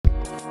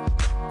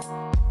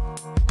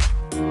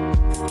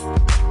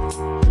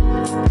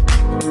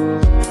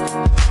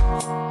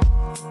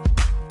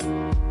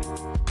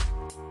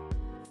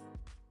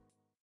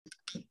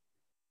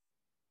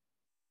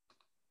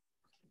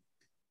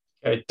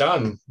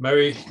Dan,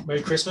 Merry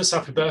Christmas,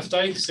 Happy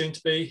birthday, soon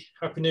to be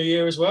Happy New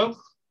Year as well.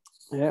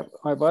 Yeah,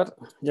 hi bud.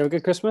 You have a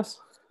good Christmas?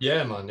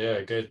 Yeah, man, yeah,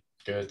 good.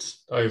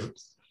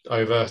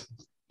 Over,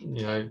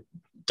 you know,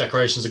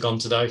 decorations are gone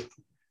today.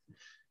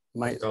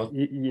 Mate, Thank God.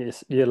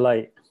 you're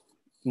late.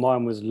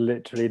 Mine was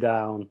literally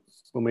down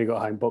when we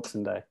got home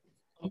Boxing Day.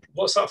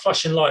 What's that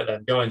flashing light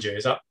then behind you?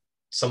 Is that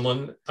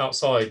someone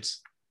outside?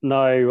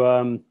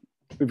 No,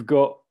 we've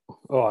got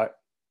all right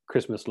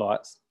Christmas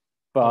lights,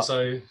 but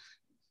Also,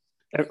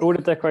 all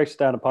the decorations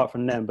down apart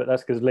from them. But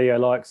that's because Leo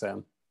likes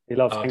them. He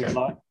loves okay,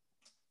 candlelight,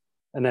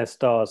 and they're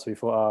stars. So we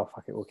thought, oh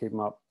fuck it, we'll keep them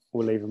up.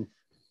 We'll leave them.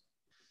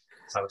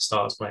 that's how it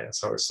starts, mate.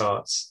 That's how it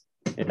starts.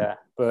 Yeah,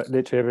 but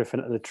literally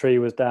everything. The tree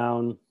was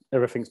down.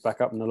 Everything's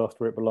back up in the loft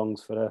where it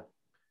belongs for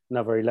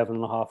another 11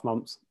 and a half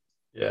months.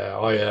 Yeah,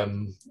 I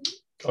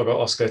got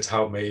Oscar to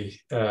help me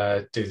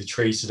do the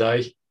tree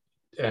today,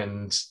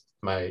 and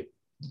mate,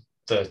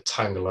 the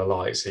tangle of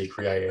lights he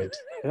created.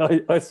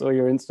 I saw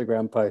your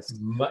Instagram post.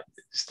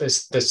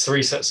 There's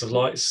three sets of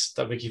lights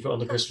that we keep it on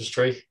the Christmas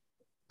tree.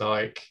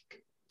 Like,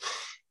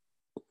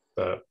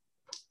 but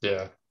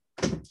yeah.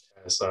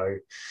 So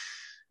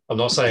I'm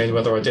not saying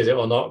whether I did it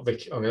or not.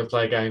 Vicky, I'm going to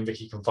play a game.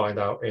 Vicky can find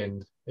out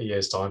in a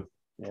year's time.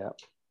 Yeah,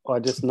 I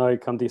just know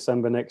come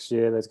December next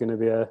year, there's going to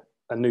be a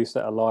new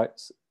set of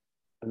lights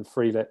and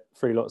three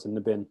lots in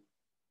the bin.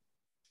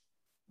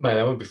 Mate,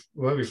 there won't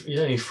be. You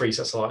don't need three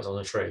sets of lights on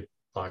the tree.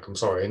 Like, I'm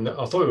sorry, and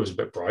I thought it was a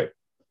bit bright.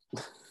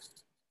 You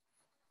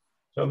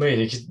know what I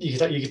mean? You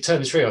could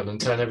turn the tree on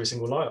and turn every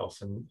single light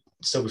off, and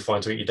still be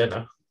fine to eat your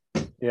dinner.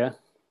 Yeah.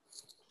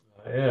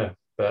 Yeah,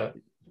 but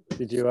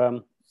Did you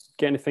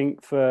get anything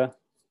that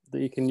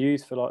you can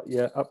use for like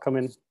your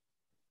upcoming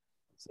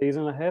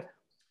season ahead?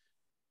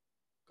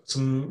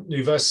 some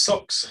new Versa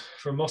socks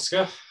from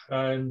Oscar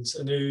and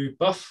a new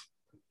buff.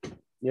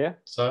 Yeah.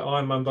 So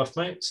Iron Man buff,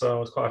 mate. So I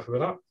was quite happy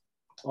with that.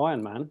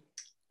 Iron Man.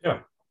 Yeah.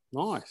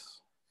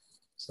 Nice.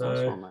 So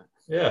Nice one, mate.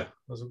 yeah,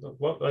 I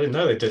didn't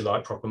know they did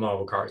like proper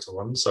Marvel character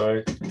ones.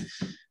 So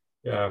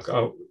yeah,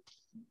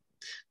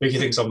 Vicky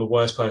thinks I'm the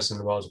worst person in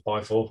the world to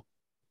buy for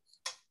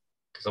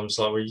because I'm just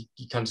like, well,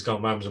 you can just go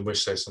on Amazon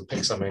wish list and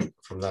pick something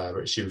from there,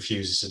 but she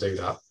refuses to do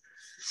that.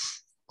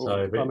 So,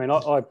 I mean,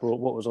 I brought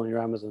what was on your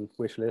Amazon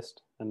wish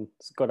list and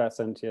got that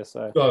sent to you.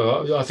 So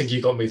well, I think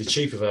you got me the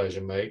cheaper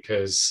version, mate,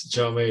 because do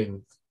you know what I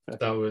mean?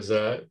 That was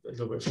a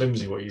little bit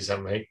flimsy what you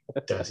sent me,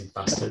 dirty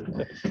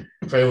bastard.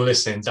 For anyone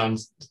listening, Dan,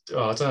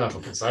 I don't know if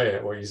I can say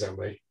it, what you sent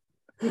me.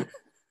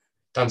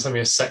 Dan sent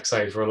me a sex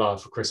aid for a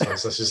laugh for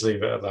Christmas. Let's just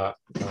leave it at that.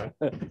 Right?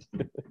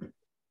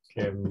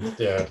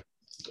 Yeah.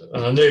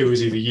 And I knew it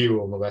was either you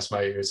or my best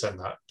mate who had sent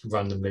that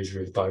randomly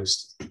through the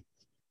post.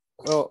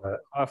 well,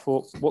 I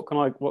thought, what can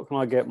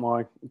I get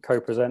my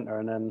co-presenter?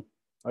 And then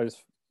I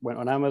just went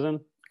on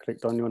Amazon,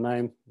 clicked on your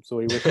name, saw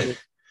your wish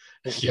list.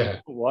 Yeah.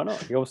 Why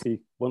not? He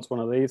obviously wants one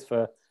of these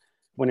for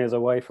when he's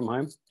away from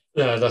home.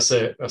 Yeah, that's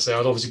it. I'd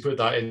obviously put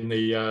that in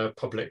the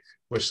public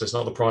wish list,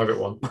 not the private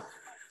one.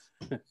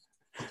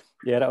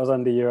 Yeah, that was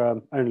under your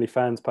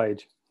OnlyFans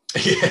page.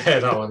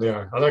 Yeah, that one.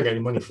 Yeah, I don't get any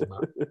money from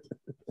that.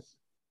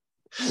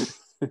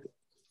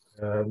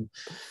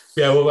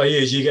 Yeah, what about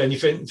you? Do you get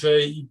anything for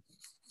your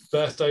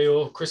birthday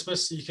or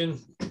Christmas you can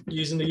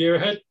use in the year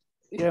ahead?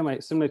 Yeah,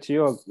 mate. Similar to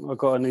you, I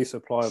got a new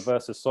supply of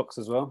Versus socks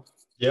as well.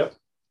 Yep.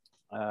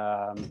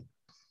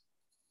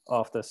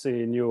 After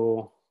seeing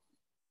your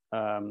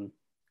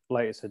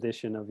latest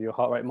edition of your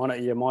heart rate monitor,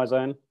 your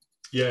MyZone.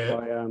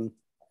 Yeah.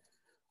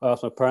 I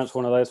asked my parents for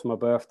one of those for my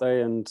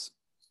birthday, and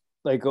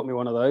they got me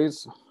one of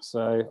those.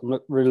 So I'm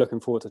really looking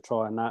forward to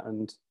trying that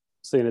and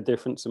seeing a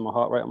difference in my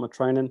heart rate on my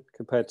training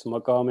compared to my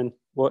Garmin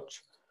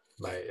watch.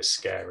 Mate, it's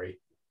scary.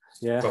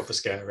 Yeah. Proper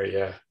scary,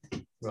 yeah.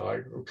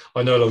 Like,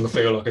 I no longer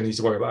feel like I need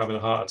to worry about having a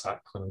heart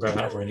attack when I'm going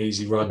out for an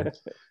easy run.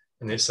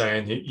 And it's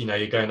saying,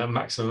 you're going at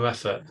maximum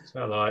effort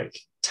at like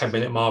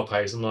 10-minute mile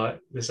pace. I'm like,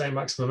 this ain't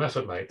maximum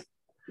effort, mate.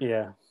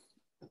 Yeah.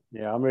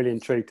 Yeah, I'm really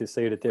intrigued to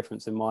see the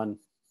difference in mine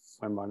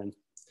when running.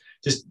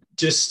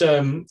 Just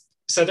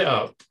set it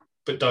up,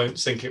 but don't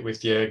sync it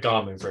with your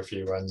Garmin for a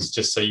few runs,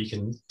 just so you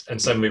can,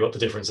 and send me what the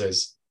difference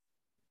is.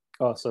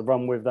 Oh, so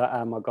run with that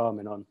and my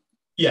Garmin on.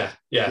 Yeah.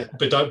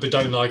 But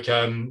don't like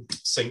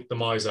sync the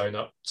MyZone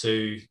up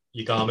to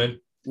your Garmin.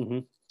 Mm-hmm.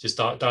 Just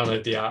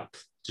download the app,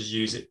 just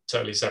use it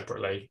totally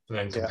separately, and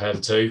then compare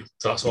the two.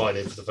 So that's what I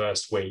did for the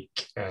first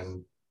week,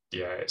 and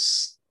yeah,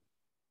 it's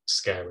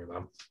scary,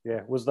 man.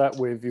 Yeah, was that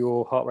with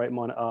your heart rate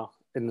monitor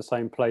in the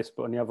same place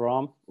but on the other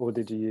arm, or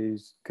did you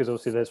use? Because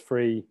obviously there's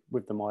three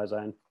with the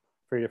MyZone,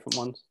 three different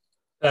ones.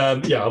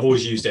 Yeah, I've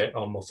always used it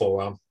on my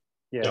forearm.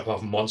 Yeah, apart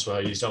from once when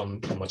I used it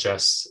on my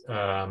chest.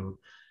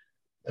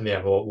 And yeah,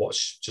 I'll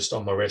watch just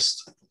on my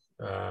wrist.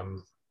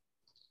 But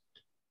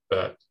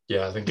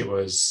yeah, I think it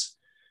was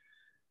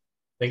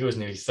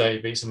nearly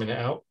 30 beats a minute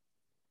out.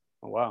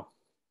 Oh, wow.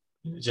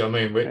 Do you know what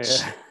I mean? Which,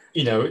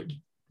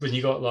 when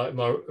you got like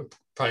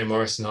probably my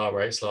resting heart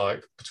rate's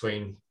like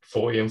between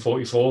 40 and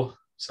 44.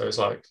 So it's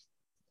like,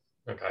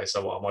 okay,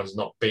 so what, am I just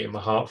not beating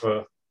my heart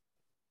for,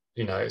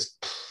 it's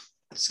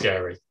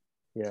scary.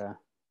 Yeah.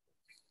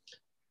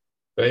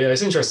 But yeah,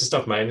 it's interesting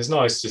stuff, mate. And it's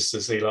nice just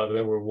to see like the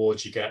little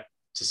rewards you get.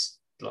 Just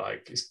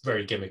like it's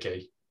very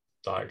gimmicky,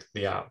 like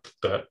the app,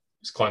 but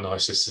it's quite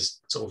nice just to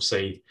sort of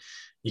see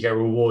you get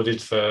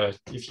rewarded for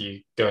if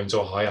you go into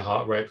a higher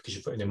heart rate because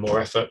you're putting in more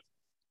effort,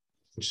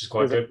 which is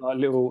quite Is it good. like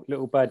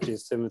little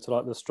badges similar to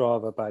like the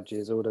Strava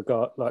badges or the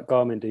like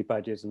Garmin do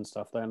badges and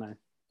stuff, don't they?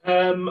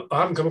 I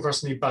haven't come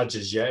across any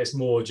badges yet. It's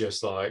more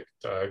just like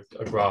a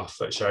graph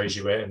that shows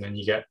you it, and then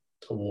you get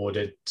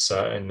awarded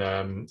certain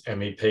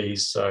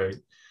MEPs. So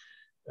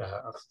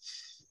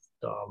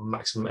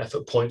maximum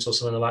effort points or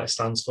something like that it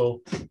stands for.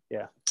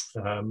 Yeah.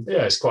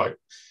 Yeah, it's quite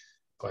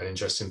an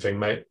interesting thing,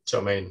 mate. Do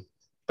you know what I mean?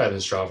 Better than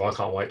Strava. I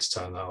can't wait to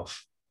turn that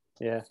off.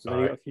 Yeah. You've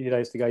only got a few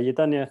days to go. You've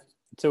done your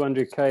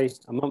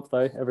 200k a month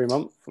though, every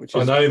month, which I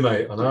is know,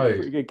 mate. I know.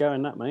 pretty good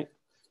going, that, mate.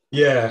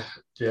 Yeah,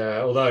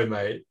 yeah. Although,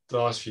 mate, the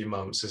last few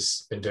months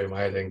has been doing my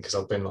head in because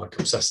I've been like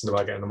obsessing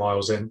about getting the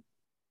miles in.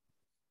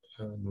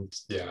 And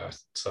yeah,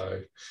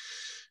 so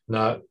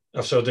no,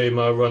 after I do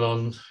my run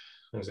on,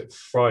 is it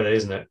Friday,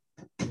 isn't it?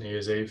 New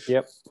Year's Eve.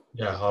 Yep.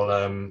 Yeah, I'll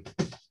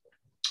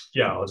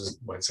just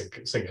won't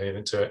sink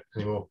anything to it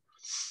anymore.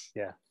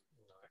 Yeah.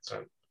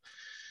 So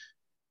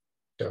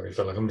don't really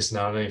feel like I'm missing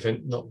out on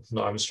anything. Not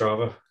having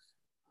Strava.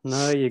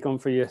 No, you've gone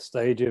through your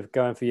stage of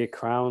going for your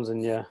crowns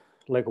and your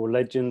Lego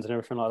legends and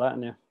everything like that,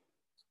 and you.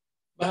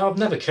 Well, I've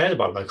never cared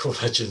about local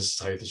legends,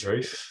 to tell you the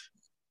truth.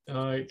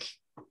 Like,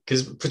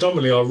 because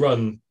predominantly I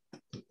run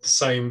the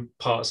same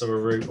parts of a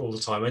route all the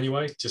time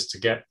anyway, just to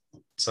get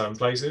certain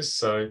places.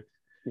 So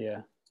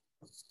Yeah.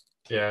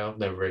 yeah, I've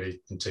never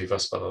really been too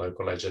fussed about the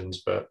local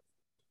legends, but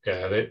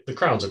yeah, the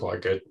crowns are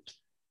quite good.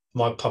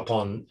 Might pop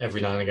on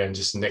every now and again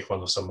just to nick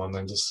one of someone,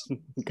 then just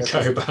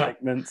go back.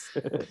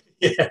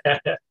 Yeah,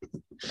 a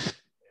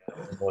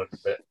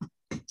bit.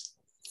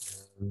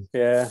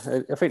 Yeah,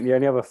 I think the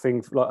only other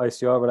thing like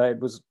OCR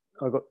related was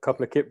I got a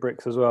couple of kit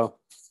bricks as well.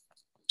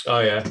 Oh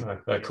yeah,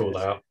 they're cool.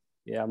 They are.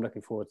 Yeah, I'm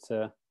looking forward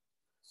to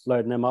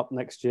loading them up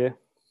next year.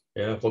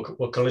 Yeah,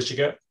 what colours do you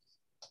get?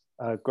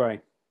 Grey.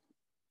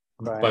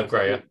 Both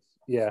grey,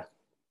 yeah.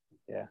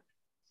 Yeah.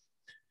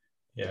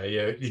 Yeah,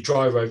 you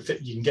dry robe.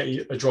 You can get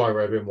a dry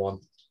robe in one.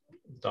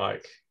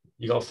 Like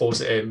you got to force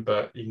it in,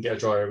 but you can get a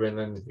dry robe in,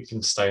 and you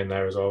can stay in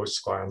there as well, which is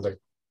quite handy.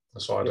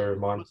 That's what I do with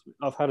mine.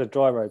 I've had a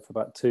dry robe for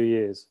about 2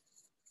 years,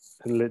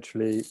 and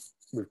literally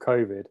with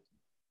COVID,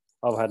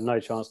 I've had no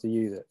chance to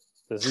use it.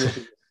 There's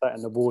nothing sat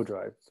in the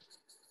wardrobe.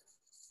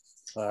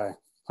 So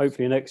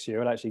hopefully next year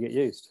it'll actually get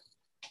used.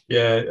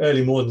 Yeah,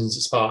 early mornings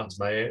at Spartans,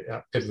 mate.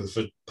 At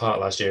Piddleford Park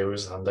last year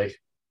was handy.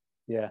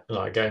 Yeah.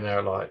 Like getting there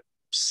at like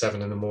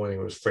 7 in the morning,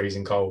 it was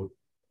freezing cold.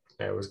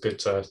 Yeah, it was good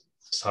to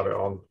just have it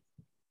on.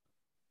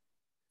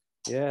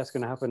 Yeah, it's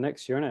going to happen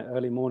next year, isn't it?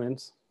 Early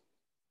mornings.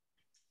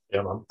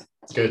 Yeah, man.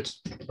 Good.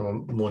 I'm a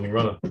morning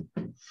runner.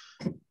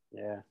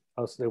 Yeah,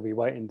 I'll still be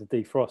waiting to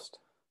defrost.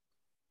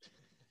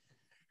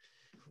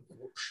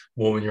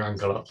 Warming your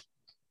ankle up.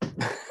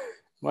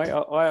 Mate,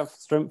 I have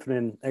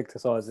strengthening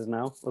exercises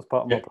now as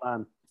part of my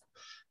plan.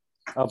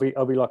 I'll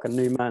be like a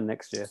new man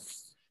next year.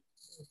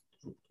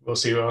 We'll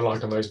see what I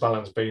like on those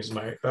balance beams,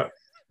 mate.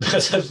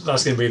 That's going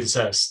to be the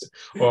test.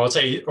 Or I'll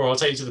take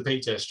you to the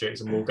Peak District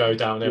and we'll go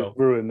downhill.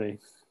 You'll ruin me.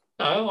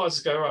 No, I'll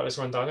just go right. Let's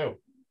run downhill.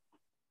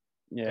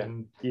 Yeah,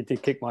 you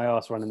did kick my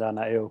ass running down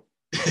that hill.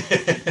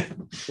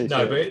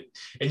 No, but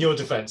in your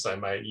defence, though,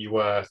 mate, you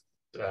were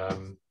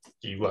going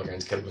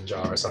to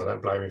Kilimanjaro, so I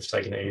don't blame you for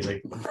taking it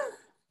easy.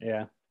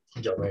 Yeah.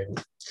 You know what I mean?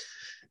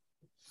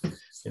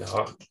 You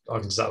know, I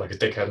can just act like a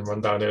dickhead and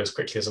run down here as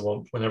quickly as I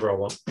want, whenever I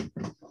want.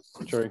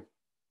 True.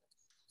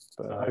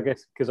 But I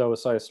guess because I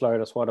was so slow,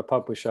 that's why the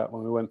pub was shut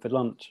when we went for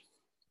lunch.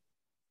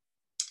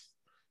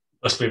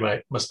 Must be,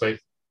 mate. Must be.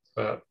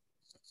 But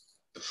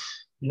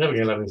you're never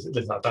going to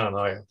live that down,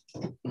 are you?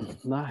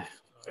 No.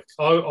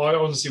 I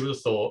honestly would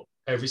have thought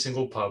every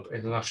single pub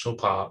in the national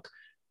park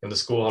in the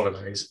school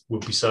holidays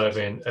would be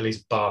serving at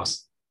least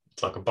bars,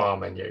 like a bar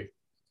menu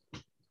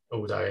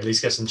all day. At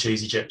least get some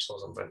cheesy chips or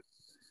something.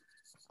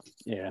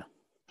 Yeah.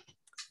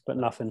 But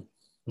nothing.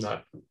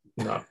 No.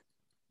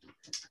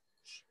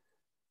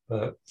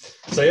 So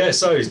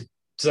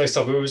today's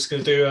topic, we're just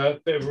going to do a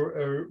bit of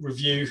a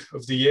review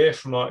of the year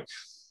from like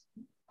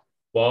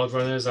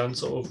Wildrunners and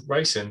sort of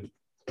racing.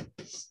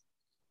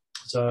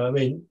 So, I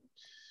mean,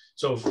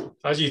 sort of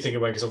as you think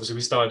about it, because obviously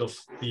we started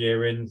off the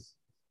year in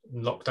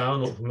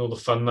lockdown and all the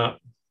fun that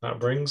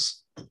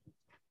brings.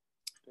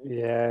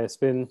 Yeah, it's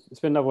been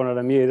another one of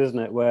them years, isn't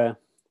it, where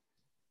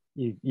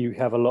you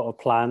have a lot of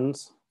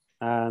plans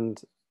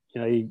and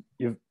you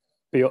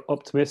be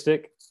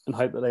optimistic and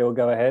hope that they all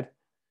go ahead.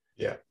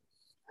 Yeah.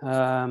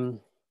 And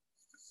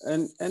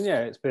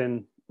yeah, it's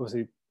been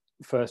obviously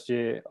first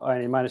year. I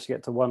only managed to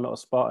get to one lot of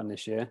Spartan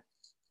this year,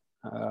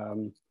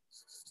 and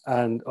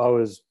I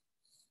was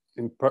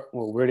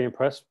really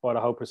impressed by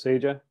the whole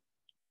procedure.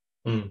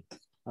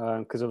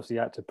 Because obviously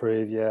you had to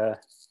prove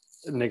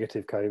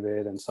negative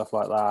COVID and stuff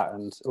like that,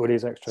 and all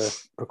these extra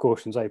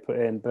precautions they put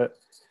in. But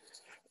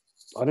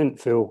I didn't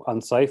feel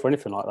unsafe or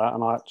anything like that,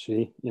 and I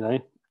actually,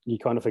 you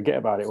kind of forget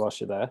about it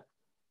whilst you're there.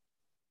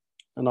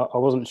 And I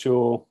wasn't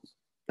sure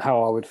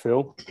how I would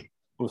feel,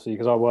 obviously,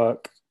 because I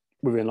work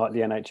within like the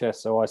NHS,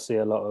 so I see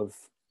a lot of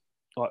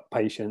like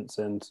patients,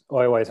 and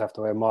I always have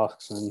to wear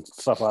masks and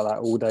stuff like that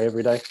all day,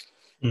 every day.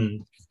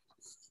 Mm.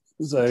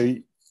 So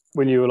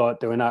when you were like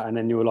doing that, and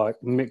then you were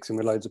like mixing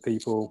with loads of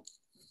people,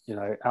 you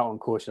know, out on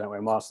course, you don't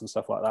wear masks and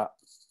stuff like that.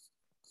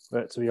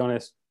 But to be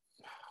honest,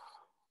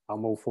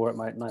 I'm all for it,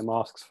 mate. No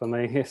masks for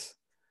me. It's,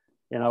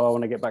 you know, I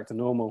want to get back to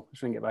normal. I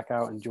just want to get back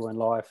out, enjoying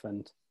life,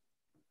 and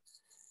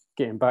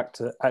getting back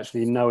to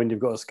actually knowing you've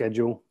got a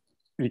schedule,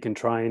 you can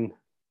train,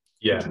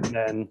 Yeah. and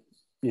then,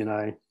 you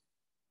know,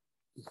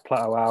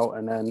 plateau out,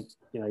 and then,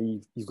 you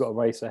know, you've got a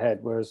race ahead.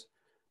 Whereas,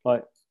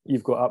 like,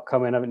 you've got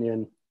upcoming, haven't you,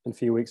 in a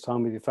few weeks'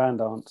 time with your fan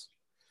dance?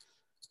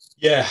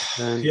 Yeah.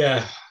 And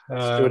Yeah.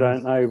 still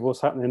don't know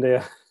what's happening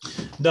there.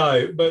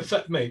 No, but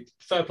fair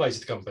play to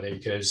the company,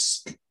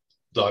 because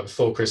like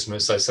before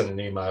Christmas, they sent an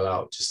email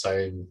out just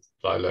saying,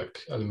 like, look,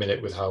 at the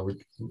minute with how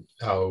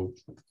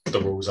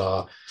the rules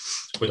are,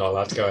 we're not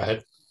allowed to go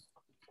ahead.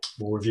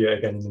 We'll review it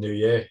again in the new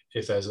year.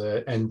 If there's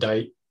an end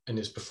date and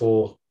it's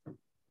before,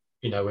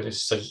 you know, when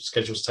it's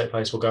scheduled to take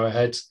place, we'll go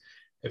ahead.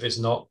 If it's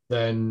not,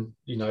 then,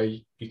 you know,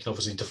 you can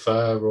obviously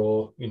defer,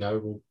 or, you know,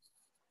 we'll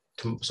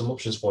come up with some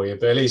options for you.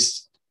 But at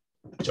least,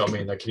 do you know what I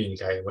mean? They're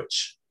communicating,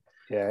 which...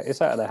 Yeah,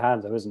 it's out of their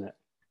hands, though, isn't it?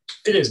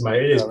 It is,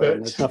 mate. It is, but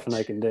there's nothing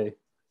they can do.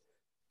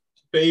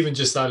 But even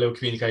just that little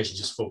communication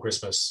just before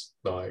Christmas,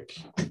 like,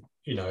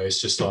 you know, it's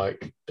just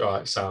like, all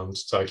right, sound.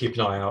 So keep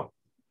an eye out,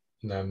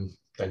 and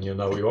then you'll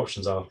know what your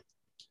options are.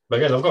 But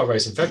again, I've got a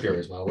race in February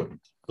as well,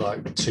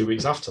 like 2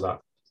 weeks after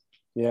that.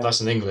 Yeah,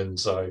 that's in England.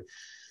 So,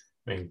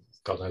 I mean,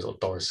 God knows what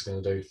Doris is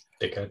going to do,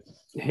 dickhead.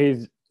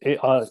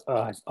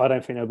 I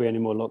don't think there'll be any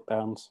more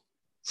lockdowns.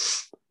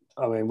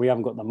 I mean, we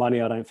haven't got the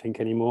money, I don't think,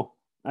 anymore.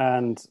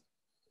 And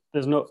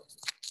there's not,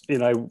 you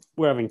know,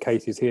 we're having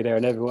cases here, there,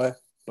 and everywhere,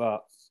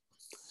 but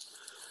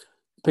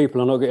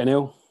people are not getting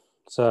ill.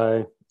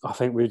 So I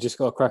think we've just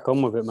got to crack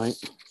on with it, mate.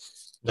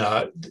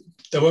 No,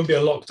 there won't be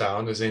a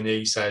lockdown, as in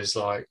he says,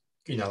 like,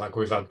 you know, like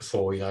we've had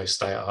before, you know,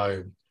 stay at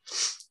home.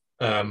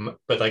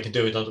 But they can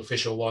do an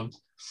unofficial one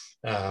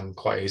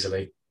quite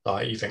easily.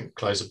 Like, you think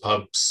close the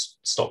pubs,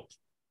 stop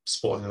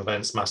sporting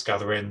events, mass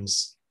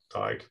gatherings,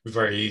 like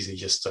very easy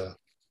just to,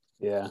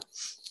 yeah,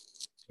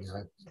 you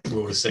know,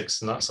 rule of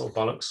six and that sort of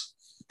bollocks.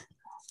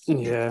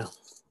 Yeah.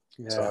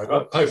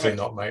 So hopefully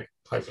not, mate.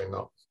 Hopefully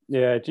not.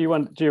 Yeah. Do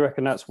you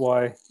reckon that's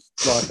why,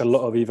 like, a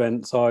lot of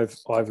events I've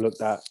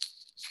looked at,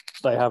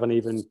 they haven't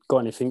even got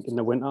anything in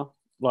the winter?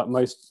 Like,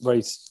 most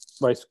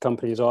race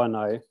companies I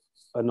know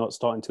are not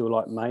starting till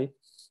like May,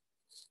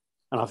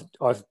 and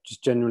I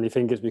just genuinely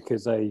think it's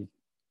because they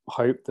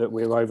hope that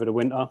we're over the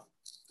winter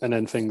and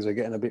then things are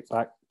getting a bit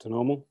back to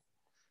normal.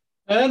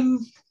 I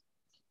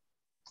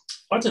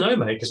don't know,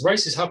 mate, because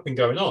races have been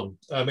going on.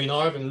 I mean,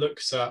 I haven't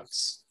looked at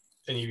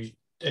any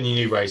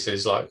new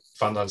races like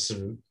Van Dance.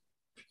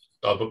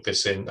 I booked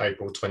this in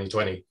April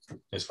 2020.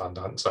 It's Van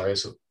Dance, so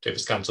if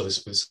it's cancelled,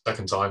 this for the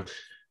second time.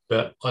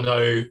 But I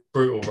know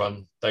Brutal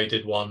Run, they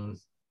did one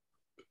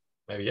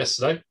maybe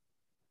yesterday,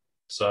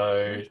 so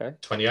okay.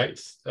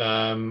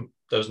 28th.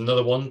 There was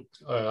another one,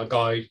 a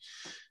guy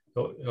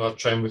who I've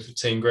trained with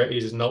Team Grit, he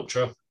did an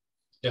ultra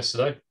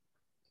yesterday.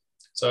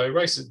 So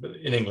races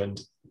in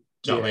England,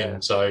 do you know what I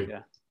mean? So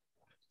yeah.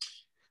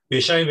 Be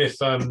a shame if,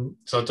 so I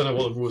don't know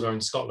what the rules are in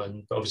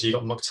Scotland, but obviously you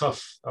got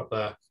McTuff up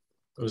there.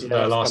 It was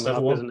their last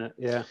ever one, isn't it?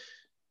 Yeah.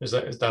 It was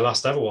their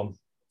last ever one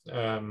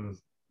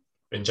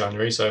in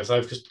January. So if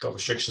they've just got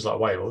restrictions like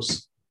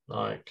Wales,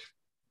 like,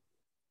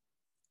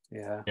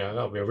 yeah,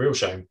 that would be a real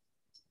shame.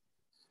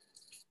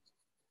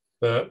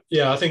 But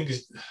yeah, I think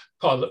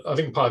part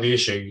of the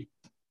issue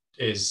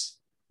is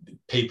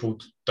people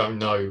don't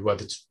know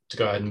whether to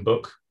go ahead and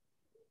book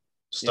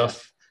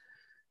stuff.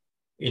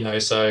 Yeah. You know,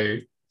 so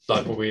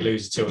like what we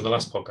alluded to in the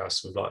last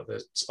podcast with like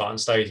the Spartan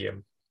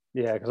Stadium.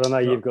 Yeah, because I know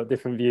you've got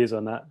different views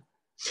on that.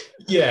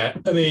 Yeah,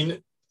 I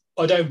mean,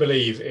 I don't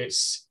believe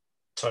it's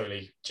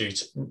totally due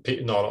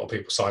to not a lot of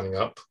people signing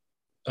up.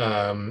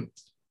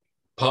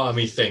 Part of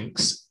me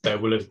thinks there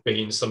will have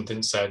been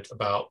something said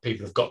about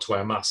people have got to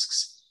wear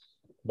masks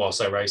whilst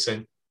they're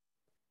racing.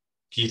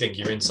 Do you think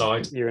you're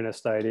inside? You're in a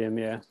stadium,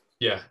 yeah.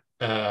 Yeah.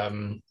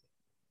 And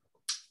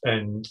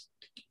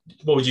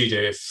what would you do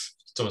if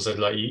someone said,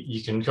 like,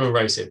 you can come and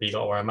race it, but you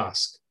got to wear a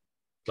mask?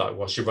 Like,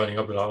 whilst you're running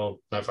up, you're like, oh,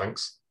 no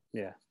thanks.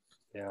 Yeah.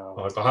 Yeah.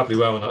 Like, I'll happily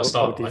wear one at the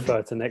start line. I'll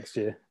defer to next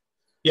year.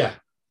 Yeah.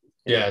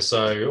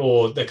 So,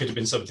 or there could have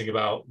been something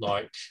about,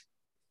 like,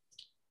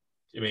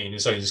 I mean,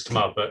 it's only just come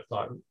up, but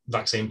like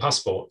vaccine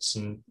passports.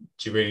 And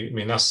do you really, I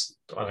mean, I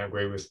don't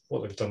agree with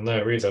what they've done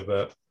there either,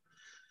 but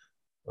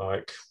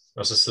like,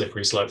 that's a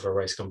slippery slope for a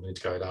race company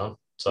to go down.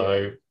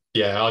 So,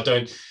 yeah, I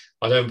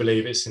don't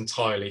believe it's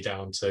entirely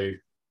down to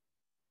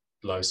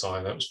low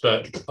sign-ups,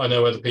 but I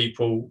know other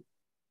people,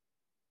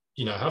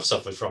 have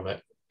suffered from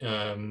it.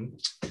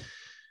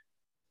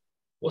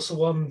 What's the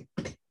one?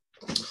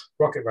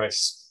 Rocket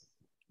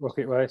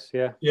Race,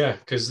 yeah. Yeah,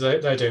 because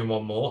they're doing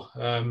one more,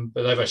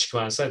 but they've actually come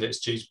out and said it's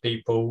due to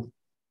people,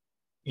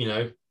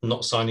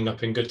 not signing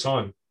up in good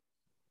time.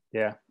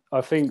 Yeah,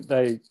 I think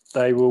they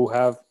will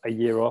have a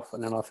year off,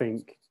 and then I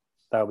think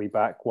they'll be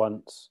back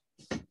once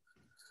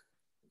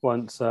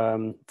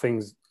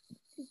things,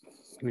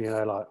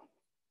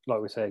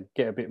 like we said,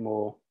 get a bit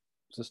more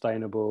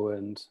sustainable,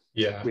 and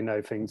we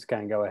know things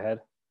can go ahead.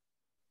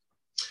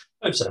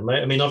 I hope so,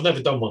 mate. I mean, I've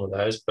never done one of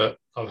those, but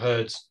I've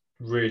heard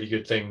really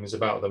good things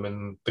about them.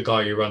 And the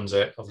guy who runs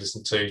it, I've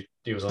listened to.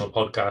 He was on a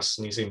podcast,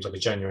 and he seems like a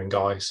genuine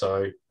guy.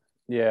 So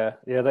yeah,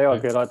 they are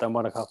good. I've done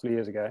one a couple of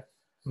years ago.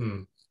 I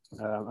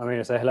mean,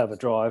 it's a hell of a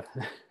drive.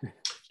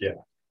 Yeah,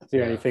 it's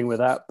the only thing with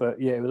that, but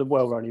yeah, it was a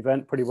well-run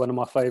event. Probably one of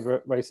my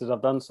favourite races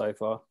I've done so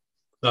far.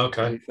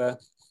 Okay. To be fair.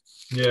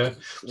 Yeah,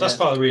 that's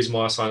part of the reason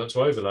why I signed up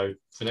to Overload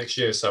for next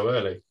year so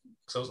early.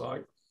 Because I was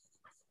like,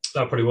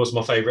 that probably was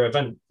my favourite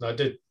event that I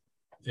did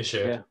this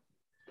year.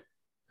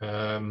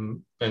 Yeah.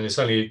 And it's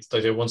only,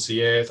 they do it once a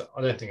year.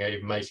 I don't think I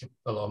even make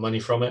a lot of money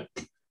from it.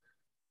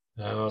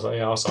 I was like,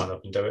 yeah, I'll sign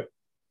up and do it.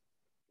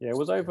 Yeah,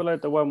 was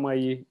Overload the one where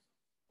you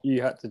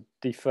had to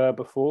defer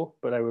before,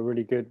 but they were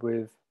really good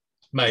with...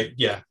 Mate,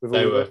 yeah,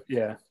 they were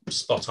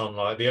spot on.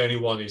 Like the only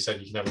one who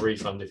said you can have a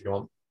refund if you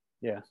want.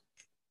 Yeah.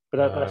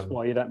 But that's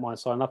why you don't mind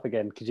signing up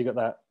again, because you got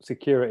that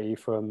security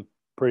from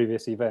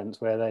previous events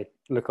where they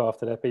look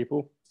after their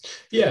people.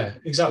 Yeah,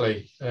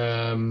 exactly.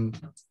 And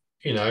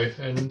yeah,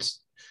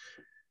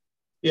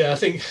 I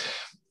think,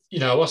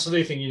 what I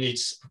do think you need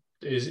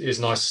is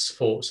nice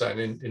support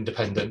certain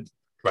independent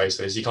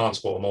racers. You can't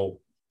support them all,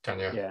 can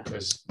you? Yeah.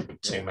 There's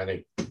too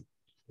many.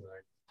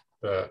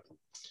 But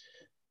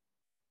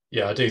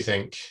yeah, I do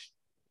think,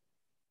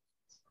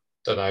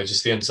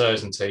 just the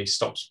uncertainty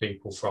stops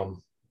people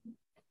from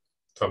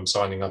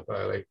signing up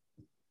early.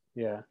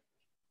 Yeah.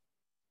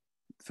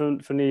 From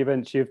the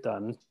events you've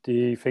done, do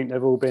you think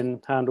they've all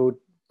been handled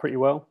pretty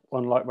well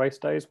on like race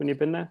days when you've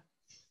been there?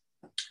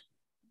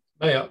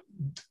 Mate,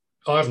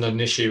 I haven't had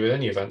an issue with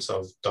any events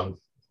I've done.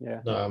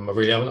 Yeah. I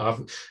really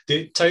haven't.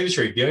 To tell you the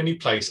truth, the only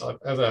place I've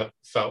ever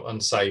felt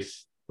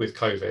unsafe with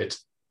COVID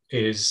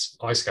is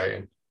ice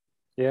skating.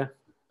 Yeah.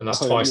 And that's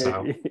twice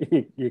now.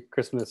 Your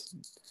Christmas.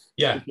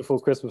 Yeah. Before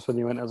Christmas when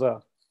you went as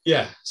well.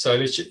 Yeah.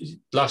 So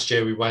last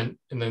year we went,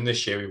 and then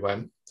this year we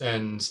went,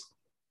 and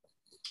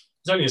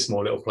it's only a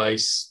small little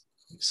place.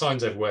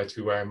 Signs everywhere to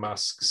be wearing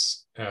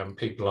masks.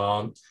 People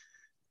aren't.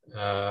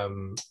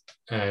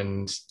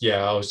 And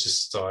yeah, I was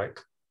just like,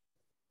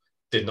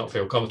 did not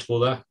feel comfortable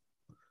there.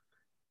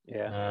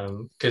 Yeah.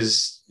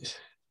 Because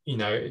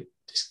you're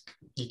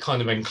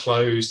kind of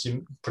enclosed.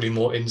 You're pretty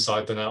more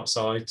inside than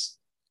outside,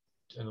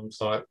 and I'm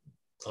just like,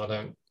 I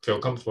don't feel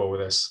comfortable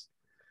with this.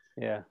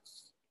 Yeah.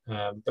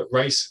 But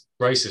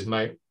races,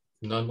 mate,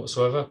 none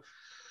whatsoever.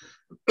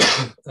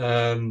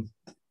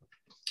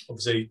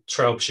 Obviously,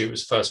 Trail Pursuit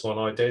was the first one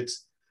I did.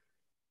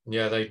 And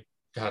yeah, they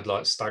had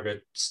like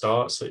staggered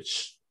starts,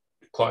 which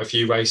quite a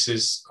few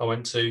races I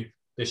went to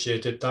this year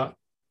did that.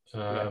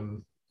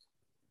 To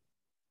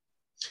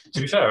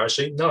be fair,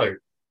 actually, no.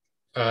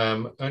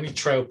 Only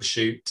Trail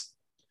Pursuit.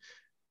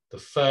 The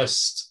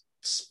first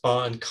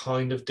Spartan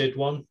kind of did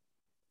one.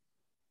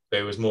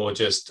 But it was more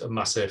just a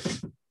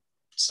massive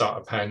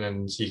starter pen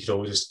and you could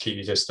all just keep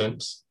your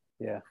distance.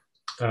 Yeah.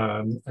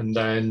 And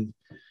then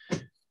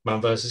Man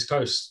versus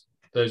Coast.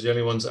 Those are the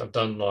only ones that have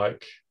done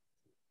like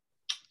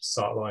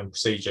start line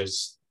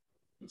procedures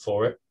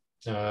for it.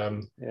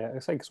 Yeah, I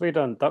think because we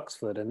done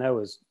Duxford and there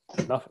was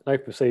no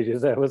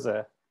procedures there, was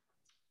there?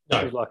 No.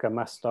 It was like a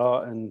mass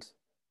start, and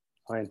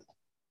I mean,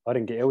 I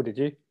didn't get ill, did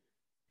you?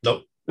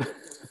 Nope.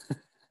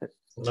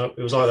 Nope,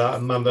 it was like that.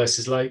 And Man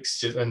versus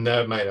Lakes, and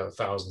they're made up of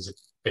thousands of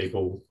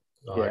people.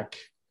 Like,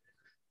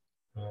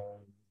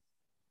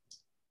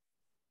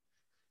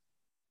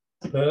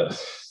 but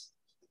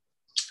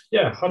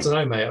yeah, I don't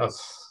know, mate. I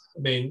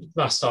mean,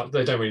 mass start,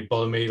 they don't really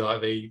bother me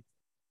like the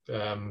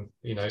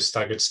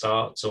staggered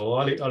starts, or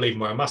I'll even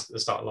wear a mask at the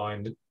start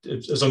line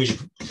as long as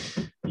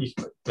you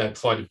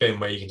provide a bin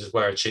where you can just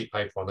wear a cheap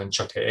paper on and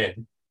chuck it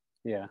in.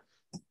 Yeah.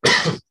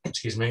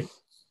 Excuse me.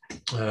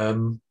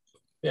 It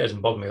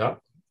doesn't bother me that,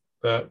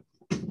 but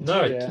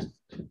no,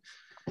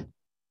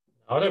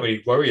 I don't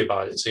really worry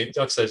about it. See, like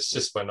I said, it's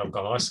just when I've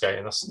gone ice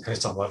skating, that's the only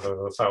time I've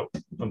ever felt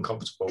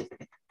uncomfortable.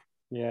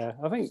 Yeah,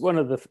 I think one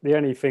of the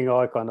only thing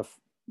I kind of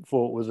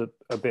thought was a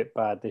bit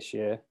bad this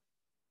year.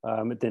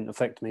 It didn't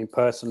affect me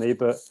personally,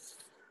 but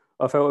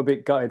I felt a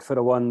bit gutted for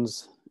the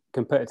ones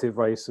competitive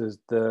races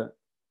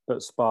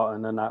at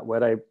Spartan and that,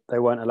 where they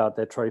weren't allowed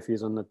their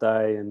trophies on the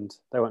day and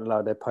they weren't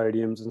allowed their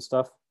podiums and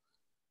stuff.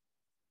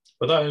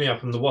 But that only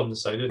happened the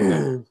once, though, didn't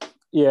it?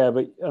 Yeah,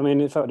 but I mean,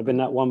 if that would have been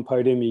that one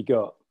podium you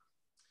got,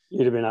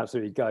 you'd have been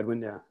absolutely gutted,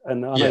 wouldn't you?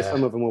 And I know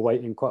some of them were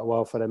waiting quite a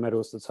while for their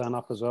medals to turn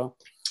up as well.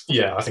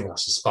 Yeah, I think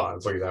that's just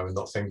Spartan for you though, and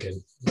not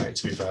thinking, mate,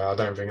 to be fair, I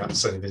don't think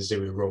that's anything to do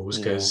with the rules,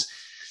 because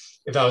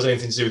if that was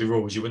anything to do with the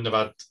rules, you wouldn't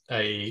have had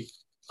a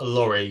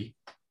lorry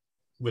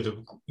with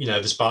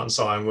the Spartan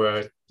sign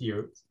where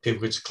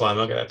people could just climb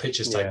up, get their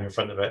pictures taken in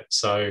front of it.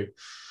 So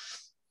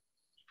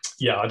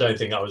yeah, I don't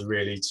think that was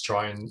really to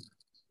try and,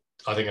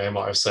 I think they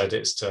might have said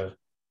it's to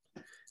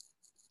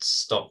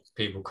stop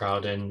people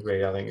crowding.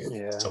 Really, I think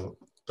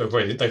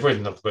they've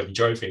written up bloody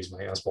trophies,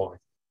 mate. That's why.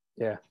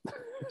 Yeah.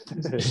 Do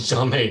you know what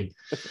I mean?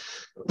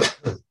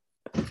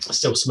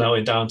 Still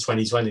smelting down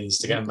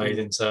 2020s to get them made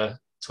into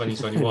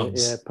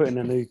 2021s. Yeah, putting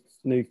a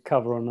new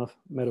cover on the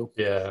medal.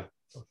 Yeah,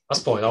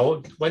 that's the point.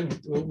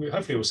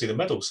 Hopefully we'll see the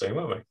medal soon,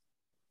 won't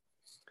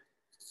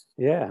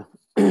we? Yeah,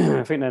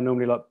 I think they're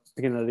normally like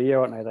beginning of the year,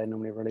 aren't they? They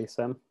normally release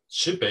them.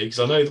 Should be, because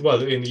I know,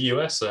 well, in the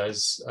US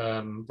there's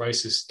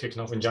races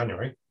kicking off in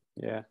January.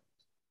 Yeah.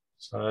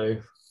 So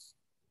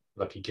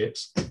lucky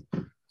gits.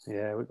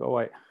 Yeah, we've got to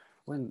wait.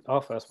 When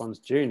our first one's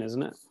June,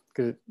 isn't it?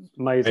 Because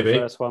May's Maybe. the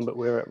first one, but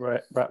we're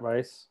at rat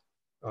race.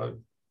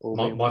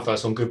 My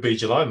first one could be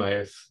July, May,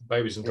 if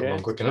babies can come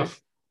on quick enough.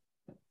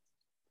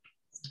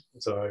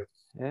 So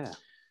yeah,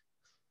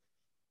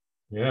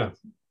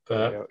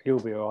 but you'll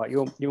be all right.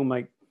 You'll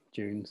make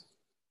June's.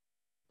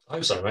 I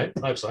hope so, mate.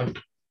 I hope so.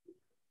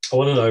 I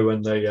want to know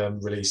when they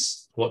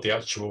release what the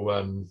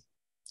actual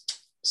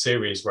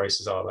series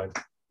races are, though.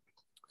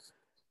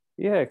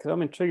 Yeah, because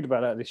I'm intrigued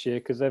about that this year,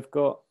 because they've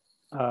got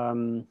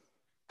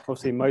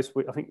obviously I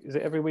think, is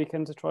it every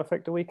weekend's a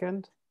trifecta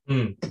weekend?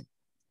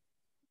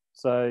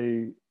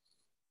 So,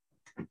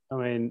 I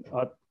mean,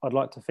 I'd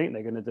like to think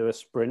they're going to do a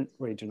sprint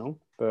regional,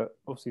 but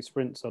obviously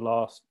sprints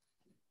are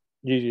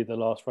usually the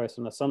last race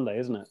on a Sunday,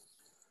 isn't it?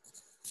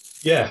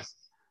 Yeah.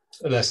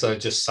 Unless they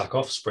just sack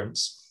off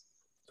sprints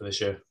for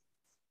this year.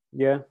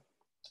 Yeah,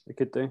 they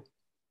could do.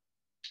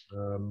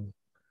 But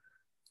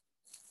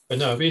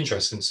no, it'd be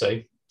interesting to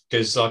see,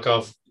 because like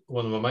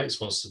one of my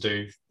mates wants to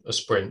do a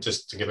sprint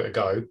just to give it a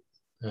go.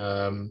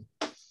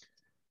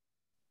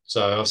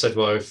 So I said,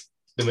 well, if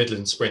the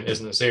Midland Sprint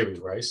isn't a series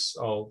race,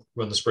 I'll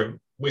run the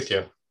sprint with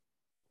you.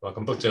 Like,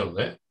 I'm booked in on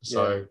it,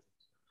 so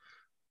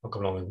I'll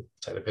come along and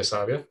take the piss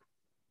out of you.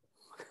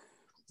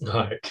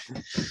 Like,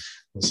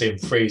 and see him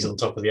freeze on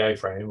top of the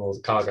A-frame or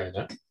the cargo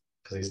net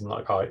because he's not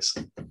like heights.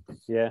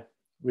 Yeah.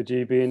 Would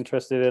you be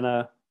interested in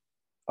a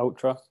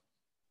ultra?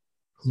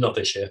 Not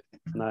this year.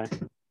 No.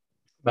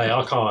 Mate,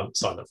 I can't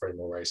sign up for any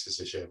more races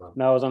this year, man.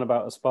 No, I was on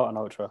about a Spartan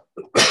Ultra.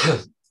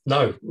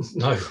 No,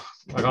 I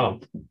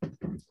can't.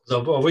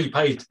 So I've already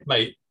paid,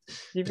 mate.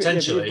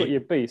 Potentially, you've got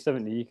your beast,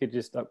 haven't you? You could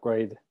just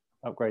upgrade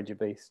your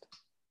beast.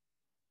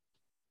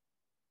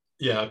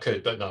 Yeah, I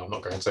could, but no, I'm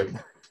not going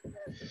to.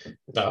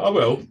 No, I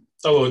will.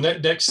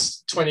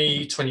 Next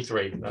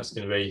 2023, that's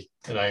going to be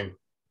an aim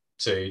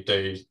to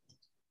do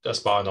a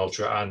Spartan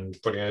Ultra and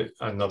putting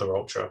another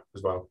Ultra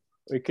as well.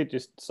 We could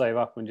just save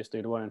up and just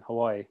do the one in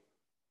Hawaii.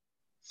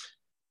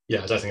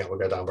 Yeah, I don't think that will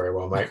go down very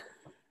well, mate.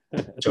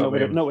 Not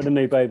with a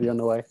new baby on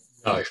the way.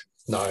 No.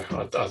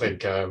 I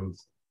think, I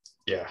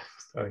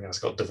think that's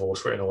got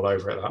divorce written all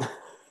over it, that.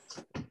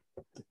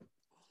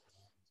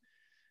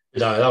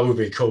 No, that would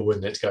be cool,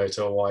 wouldn't it, to go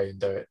to Hawaii and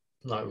do it,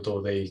 like with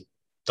all the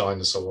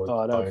dinosaur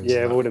bones.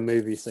 Yeah, with all the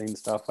movie scene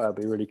stuff, that'd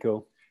be really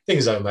cool.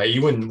 Things though, mate,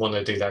 you wouldn't want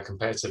to do that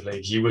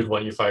competitively. You would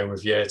want your phone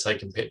with you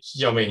taking pictures.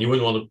 You know what I mean? You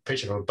wouldn't want a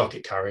picture of a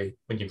bucket carry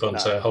when you've gone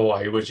to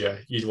Hawaii, would you?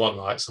 You'd want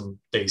like some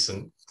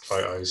decent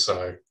photos.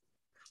 So,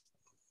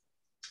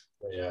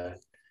 yeah.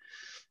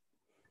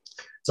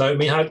 So, I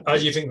mean, how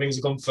do you think things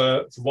have gone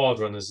for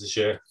Wildrunners this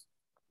year?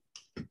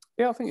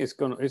 Yeah, I think it's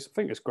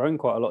grown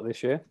quite a lot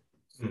this year,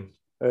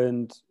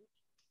 and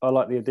I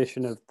like the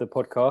addition of the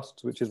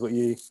podcast, which is what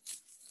you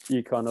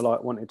kind of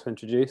like wanted to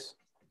introduce.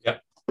 Yeah,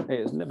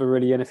 it's never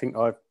really anything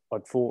I'd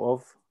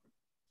thought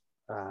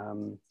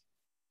of,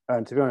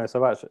 and to be honest,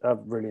 I've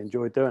really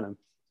enjoyed doing them.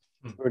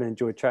 Really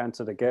enjoyed chatting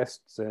to the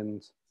guests,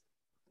 and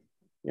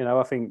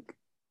I think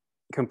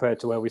compared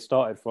to where we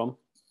started from,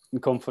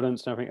 and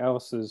confidence and everything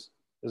else has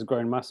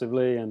grown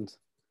massively, and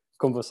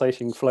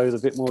conversation flows a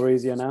bit more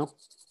easier now.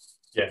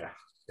 Yeah.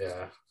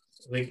 I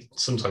think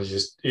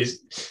sometimes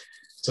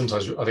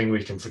sometimes I think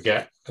we can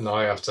forget, and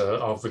I've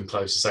been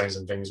close to saying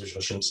some things which I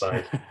shouldn't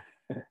say.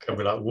 Can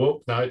be like,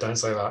 whoop, no, don't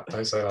say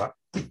that.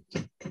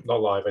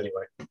 Not live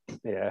anyway.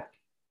 Yeah.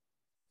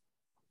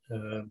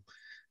 But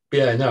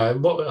yeah, no,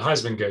 what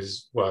has been good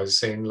is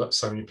seeing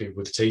so many people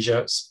with the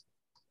t-shirts.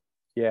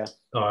 Yeah.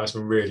 Oh, that's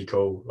been really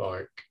cool.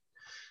 Like,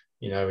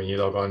 when you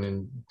log on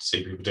and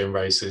see people doing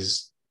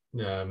races,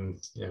 with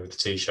the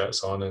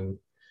t-shirts on, and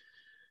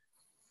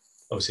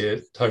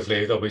obviously,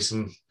 hopefully there'll be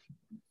some,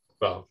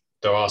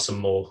 there are some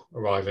more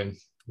arriving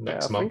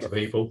next month for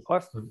people.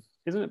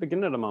 Isn't it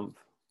beginning of the month?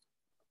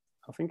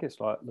 I think it's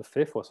like the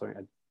 5th or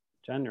something,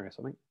 January or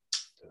something.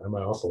 I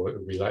thought it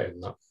would be later than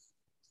that.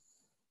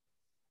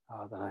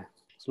 I don't know.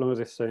 As long as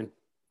it's soon.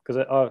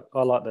 Because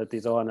I like the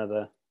design of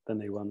the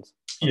new ones.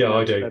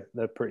 I do.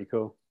 They're pretty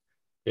cool.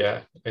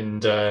 Yeah.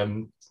 And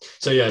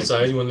so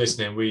anyone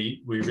listening,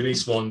 we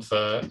released one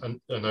for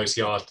an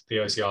OCR, the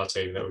OCR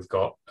team that we've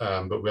got,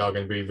 but we are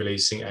going to be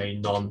releasing a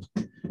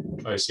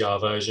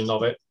non-OCR version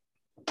of it,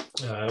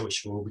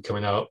 which will be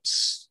coming out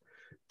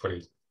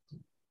probably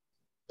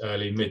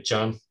early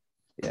mid-Jan.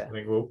 Yeah, I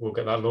think we'll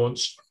get that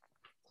launched.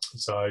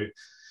 So,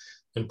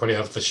 and probably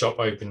have the shop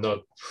open. I'd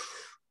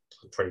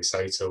probably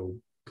say till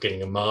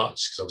beginning of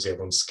March, because obviously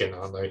everyone's skint,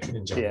 aren't they,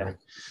 in January?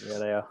 Yeah,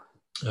 they are.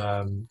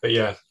 But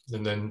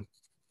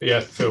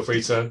feel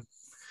free to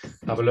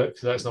have a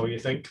look. Let us know what you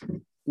think.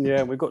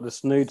 Yeah, we've got the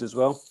snoods as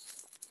well.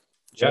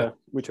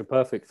 which are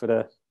perfect for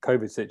the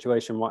COVID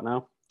situation right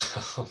now.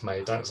 Oh,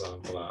 mate, don't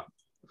sign for that.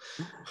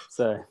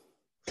 So,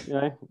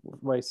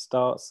 race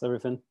starts,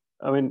 everything.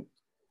 I mean,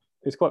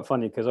 it's quite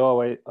funny because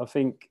I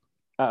think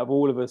out of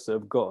all of us that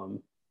have got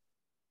them,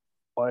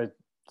 I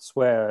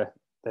swear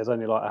there's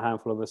only like a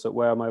handful of us that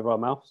wear them over our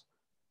mouths,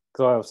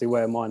 because I obviously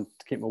wear mine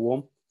to keep me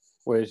warm,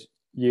 whereas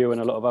you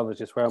and a lot of others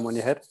just wear them on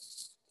your head.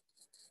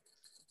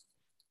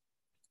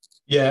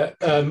 Yeah,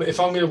 if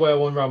I'm going to wear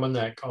one around my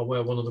neck, I'll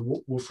wear one of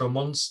the Wolfram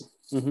ones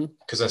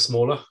because they're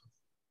smaller.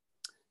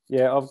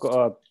 Yeah, I've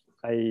got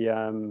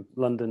a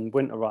London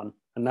winter run,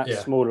 and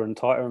that's smaller and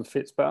tighter and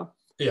fits better.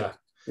 Yeah.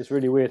 It's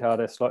really weird how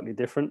they're slightly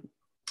different.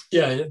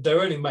 Yeah,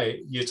 they're only,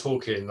 mate, you're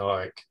talking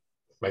like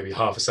maybe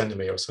half a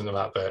centimetre or something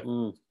like that,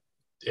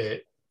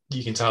 but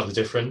you can tell the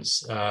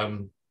difference.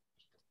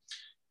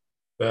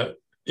 But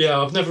yeah,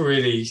 I've never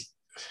really,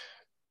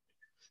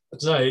 I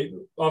don't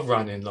know, I've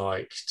ran in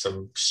like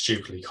some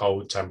stupidly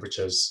cold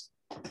temperatures,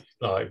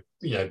 like,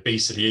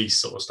 beast of the east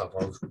sort of stuff.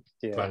 I've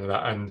ran in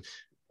that, and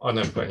I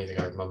never put anything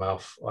over my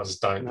mouth. I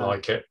just don't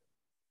like it.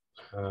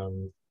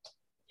 I'd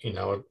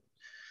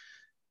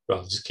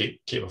rather just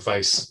keep my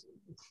face.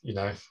 You're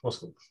not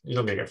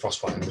going to get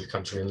frostbite in this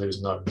country and lose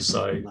a nose.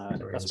 So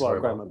that's why I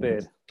grow my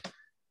beard.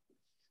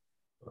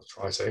 I'll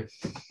try to.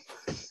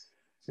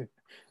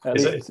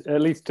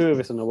 At least two of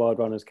us in the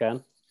Wildrunners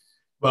can.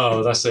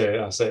 Well, that's it.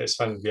 It's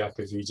fun to be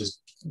happy if you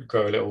just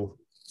grow a little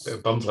bit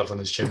of bum fluff on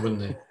his chin,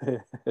 wouldn't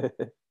it?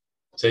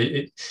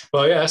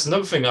 That's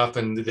another thing that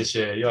happened this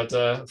year. You had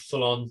a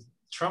full-on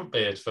Trump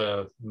beard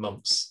for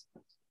months.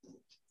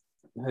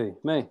 Who?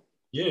 Me?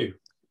 You?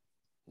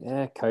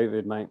 Yeah,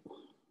 COVID, mate.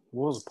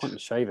 What was the point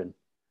of shaving?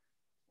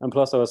 And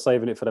plus, I was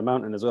saving it for the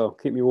mountain as well.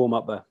 Keep me warm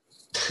up there.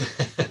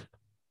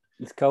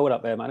 It's cold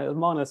up there, man. It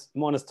was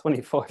minus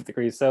 25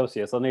 degrees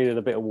Celsius. I needed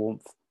a bit of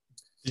warmth.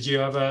 Did you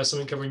have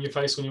something covering your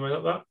face when you went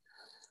up that?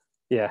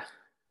 Yeah.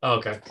 Oh,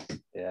 okay.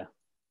 Yeah.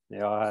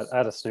 I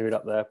had a snood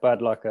up there, but I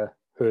had like a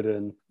hood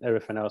and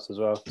everything else as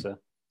well. So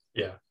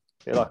yeah,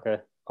 feel like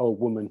a old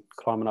woman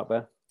climbing up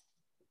there.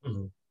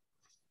 Mm-hmm.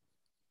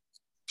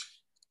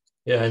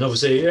 Yeah, and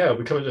obviously,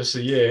 we're coming to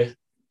a year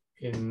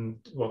in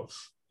what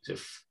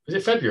is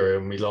it February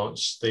when we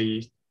launched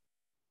the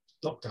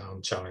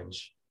lockdown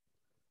challenge?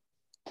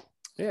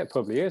 Yeah, it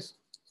probably is.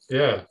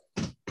 Yeah.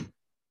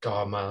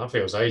 God, man, that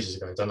feels ages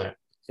ago, doesn't it?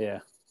 Yeah.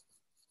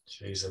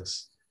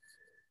 Jesus.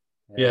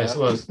 Yeah,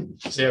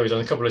 we've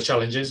done a couple of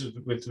challenges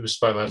with the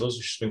Bespoke medals,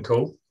 which has been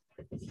cool.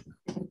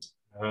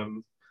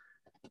 Don't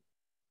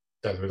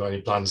think we've got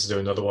any plans to do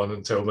another one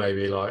until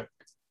maybe like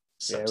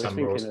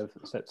September. Yeah, we're thinking of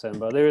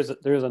September. There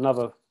is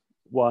another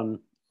one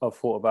I've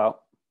thought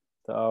about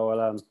that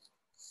I'll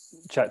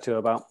chat to you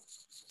about.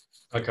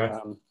 Okay.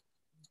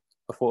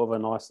 I thought of a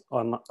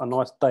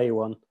nice day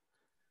one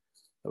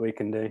that we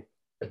can do.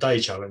 A day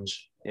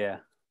challenge. Yeah.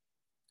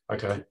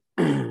 Okay.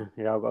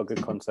 Yeah, I've got a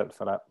good concept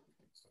for that.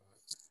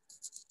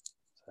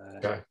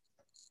 Okay.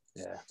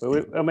 Yeah, but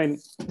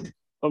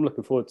I'm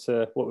looking forward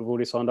to what we've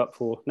already signed up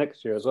for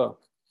next year as well.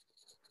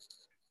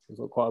 We've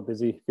got quite a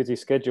busy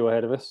schedule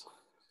ahead of us.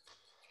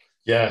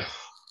 Yeah.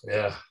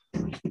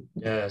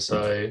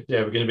 So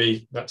we're going to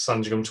be that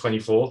Sandringham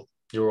 24.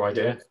 Your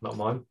idea, not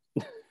mine.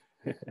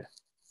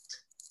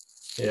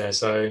 Yeah.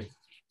 So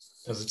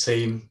as a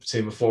team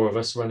of four of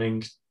us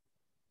running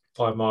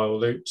 5 mile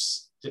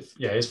loops.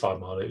 Yeah, it's 5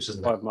 mile loops,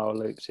 isn't it? 5 mile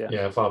loops. Yeah.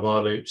 Yeah, 5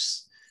 mile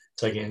loops.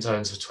 Taking it in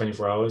turns for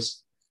 24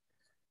 hours.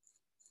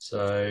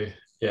 So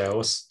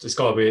it's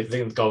got to be. I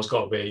think the goal's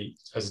got to be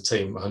as a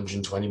team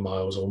 120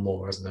 miles or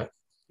more, hasn't it?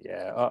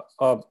 Yeah,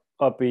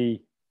 I'd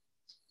be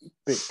a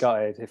bit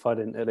gutted if I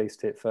didn't at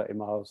least hit 30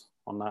 miles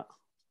on that.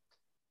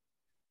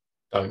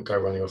 Don't go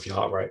running off your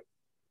heart rate.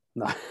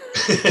 No.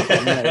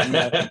 Oh, mate,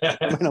 no.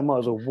 I might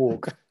as well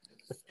walk.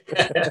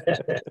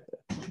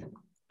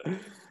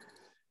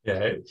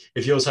 Yeah,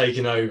 if you're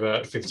taking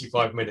over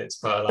 55 minutes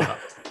per lap,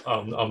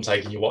 I'm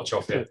taking your watch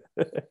off you.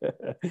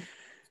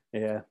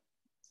 Yeah,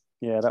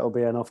 that will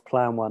be an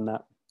off-plan one.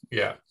 That.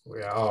 Yeah.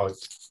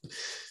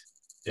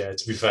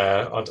 To be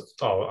fair, I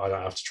don't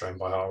have to train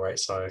by heart rate,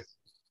 so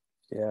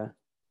yeah,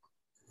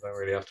 I don't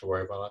really have to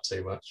worry about that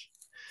too much.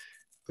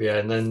 But yeah,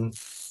 and then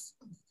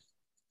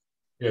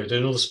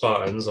doing all the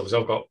Spartans. Obviously,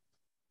 I've got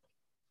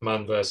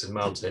man versus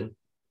mountain.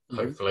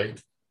 Hopefully,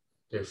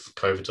 if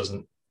COVID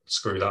doesn't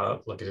screw that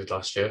up like it did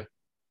last year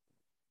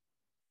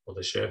or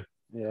this year.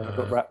 Yeah, I've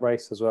got rat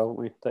race as well, haven't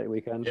we? 30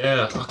 weekend.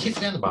 Yeah, I keep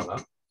forgetting about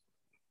that.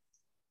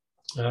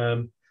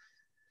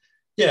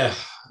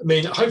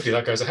 Hopefully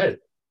that goes ahead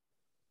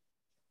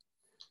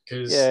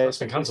because that's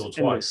been cancelled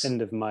twice.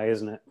 End of May,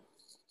 isn't it?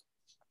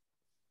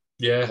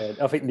 Yeah.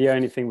 I think the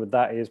only thing with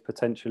that is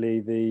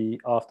potentially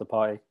the after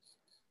party.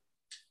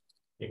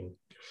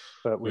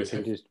 But we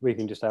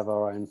can just have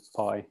our own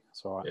party.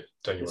 It's all right. Yeah,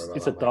 don't you worry about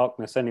it's that, a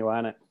darkness anyway,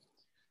 isn't it?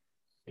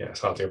 Yeah,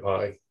 it's hardly a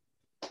party.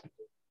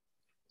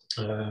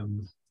 But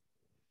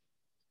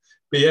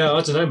yeah,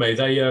 I don't know, mate.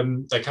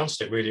 They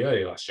cancelled it really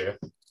early last year.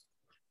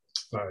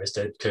 Whereas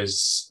did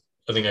because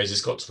I think they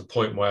just got to the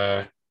point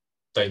where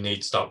they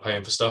need to start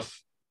paying for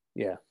stuff.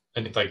 Yeah.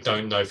 And if they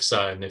don't know for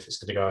certain if it's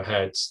going to go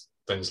ahead,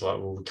 then it's like,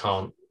 well, we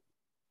can't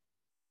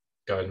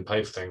go ahead and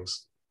pay for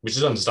things, which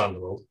is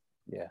understandable.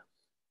 Yeah.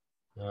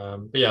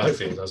 But yeah,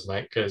 hopefully it does,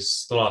 mate,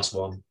 because the last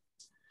one.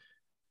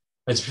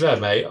 And to be fair,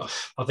 mate,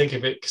 I think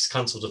if it's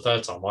cancelled a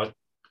third time,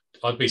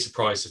 I'd be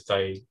surprised if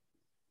they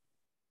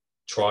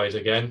tried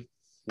again.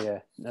 Yeah,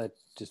 it'd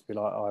just be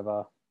like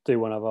either do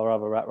one of our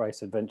other rat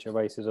race adventure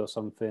races or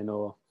something,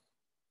 or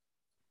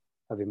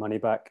have your money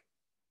back.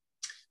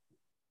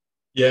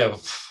 Yeah,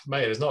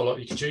 mate, there's not a lot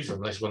you can choose from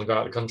unless you want to go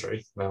out of the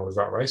country now with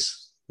rat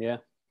race. Yeah.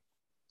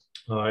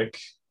 Like,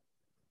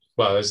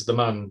 well, there's the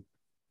man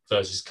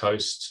versus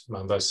coast,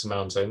 man versus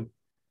mountain.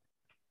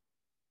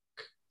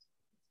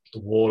 The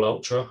Wall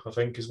Ultra, I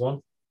think, is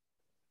one.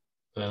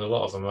 And a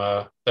lot of them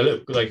they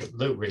look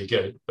really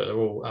good, but they're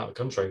all out of the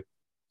country.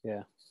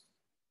 Yeah.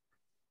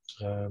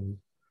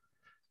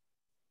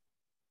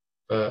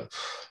 But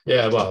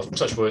yeah, well,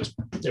 touch wood,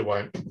 it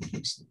won't.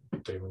 It's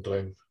doom and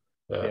gloom.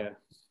 Yeah.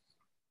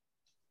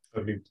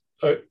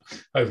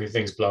 Hopefully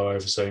things blow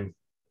over soon.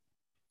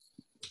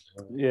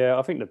 Yeah,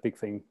 I think the big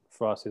thing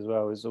for us as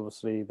well is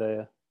obviously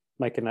they're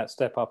making that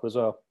step up as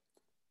well,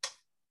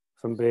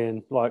 from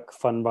being like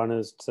fun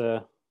runners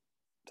to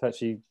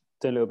actually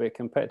do a little bit of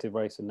competitive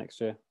racing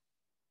next year.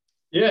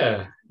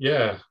 Yeah.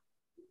 It's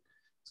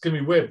gonna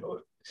be weird.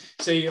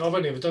 See, I've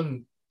only ever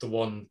done the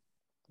one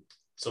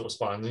sort of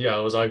spine. Yeah,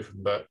 I was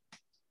open, but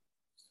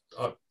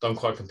I'm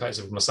quite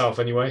competitive with myself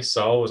anyway,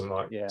 so I wasn't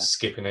like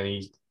skipping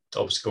any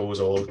obstacles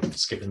or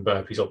skipping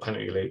burpees or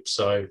penalty leaps.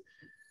 So,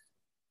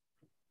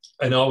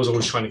 and I was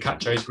always trying to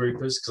catch age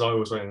groupers because I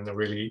always went in a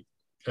really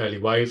early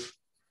wave.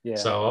 Yeah.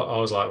 So I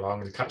was like, well, I'm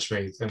going to catch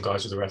them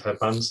guys with the red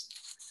headbands.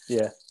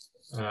 Yeah.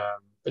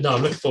 But no,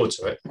 I'm looking forward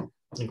to it.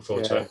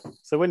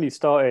 So when you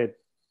started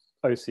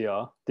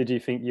OCR, did you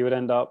think you would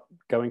end up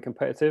going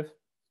competitive?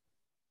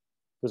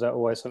 Was that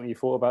always something you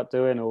thought about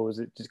doing, or was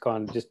it just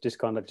kind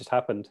of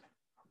happened?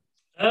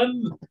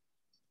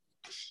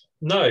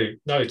 No,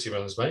 to be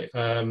honest, mate.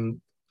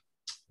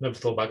 Never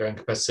thought about going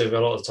competitive. A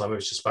lot of the time, it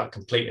was just about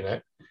completing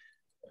it.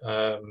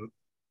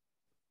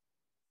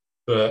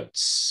 But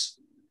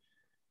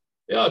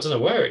yeah, I don't know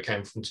where it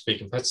came from to be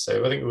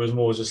competitive. I think it was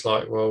more just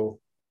like,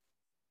 well,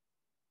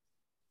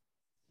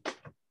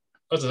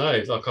 I don't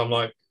know. Like I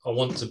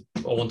want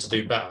to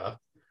do better.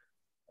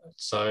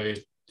 So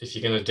if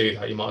you're going to do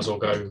that, you might as well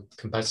go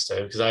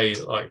competitive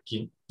because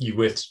you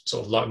with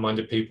sort of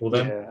like-minded people.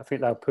 Then I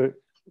think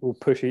we'll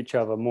push each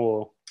other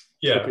more.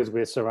 Yeah, because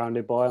we're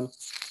surrounded by them.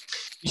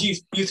 You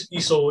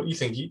saw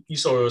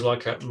it was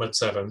like at Mud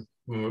 7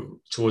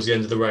 towards the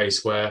end of the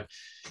race where,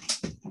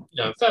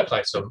 fair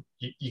play to them.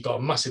 You got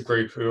a massive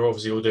group who are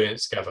obviously all doing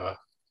it together.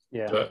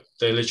 Yeah. But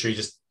they're literally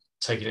just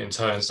taking it in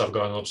turns, stuff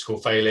going on obstacle,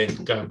 failing,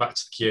 going back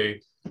to the queue.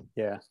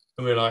 Yeah.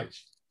 And we're like,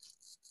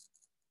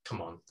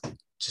 come on.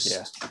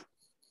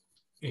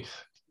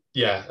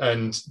 Yeah.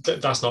 And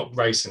that's not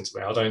racing to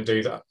me. I don't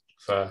do that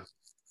for...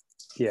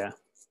 Yeah.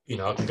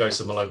 I can go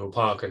to my local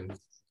park and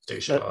do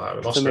shit like that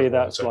with Oscar. To me,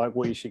 that's like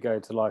what you should go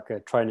to like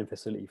a training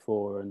facility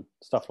for and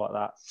stuff like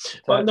that.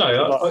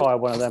 Hire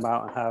one of them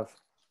out and have.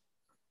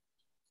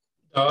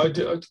 I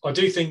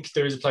do think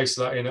there is a place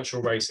for that in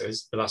actual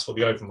races, but that's what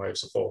the open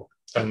waves are for,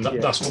 and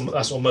that's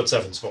what Mud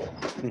 7's for.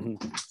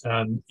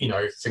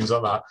 Mm-hmm. Things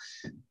like that.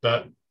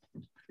 But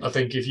I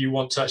think if you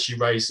want to actually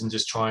race and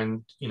just try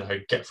and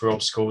get through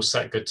obstacles,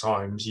 set good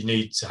times, you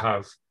need to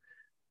have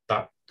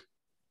that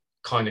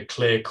kind of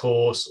clear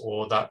course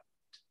or that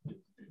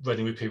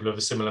running with people of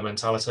a similar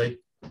mentality.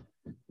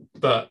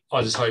 But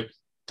I just hope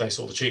they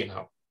sort the cheating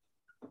out.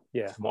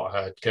 Yeah. From what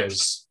I heard,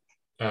 because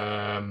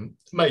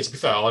mate, to be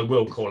fair, I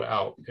will call it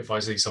out if I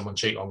see someone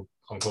cheat on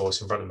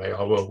course in front of me.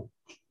 I will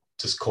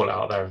just call it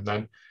out there and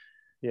then.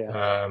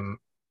 Yeah.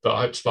 But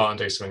I hope Spartan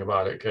do something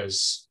about it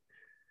because,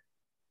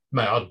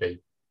 mate, I'd be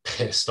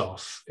pissed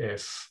off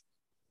if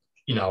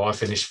I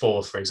finished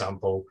fourth, for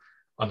example,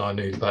 and I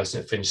knew the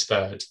person that finished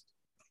third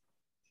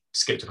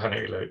skipped a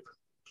penalty loop.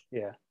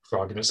 Yeah. For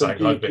argument's sake,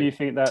 do you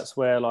think that's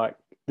where, like,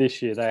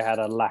 this year they had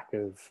a lack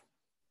of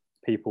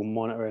people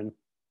monitoring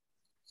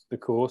the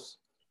course?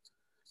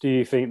 Do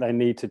you think they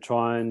need to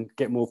try and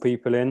get more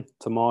people in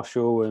to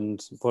marshal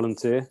and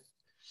volunteer?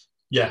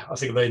 Yeah, I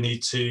think they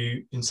need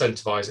to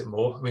incentivize it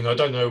more. I mean, I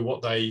don't know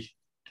what they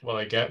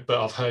get,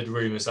 but I've heard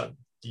rumors that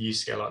you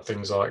used to get like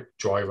things like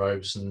dry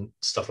robes and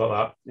stuff like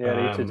that. Yeah,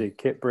 they used to do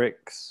kit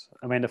bricks.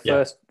 I mean,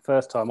 the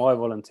first time I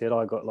volunteered,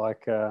 I got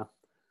like a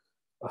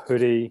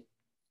hoodie,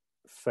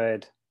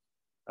 fed.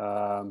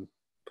 I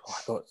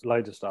got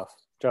loads of stuff.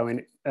 Do you know what I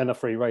mean? And a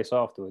free race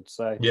afterwards.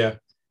 So yeah,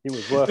 it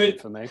was worth it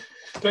for me.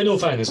 But in all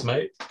fairness,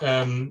 mate,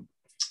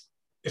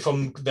 if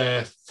I'm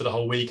there for the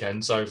whole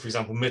weekend, so for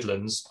example,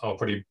 Midlands, I'll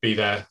probably be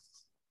there.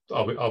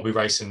 I'll be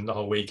racing the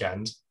whole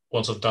weekend.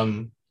 Once I've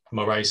done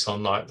my race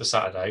on like the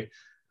Saturday,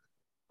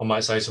 I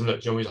might say to them,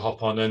 look, do you want me to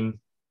hop on and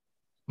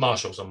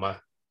marshal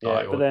somewhere?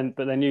 Yeah,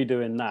 but then you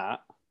doing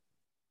that,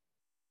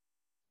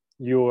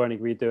 you're only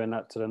be doing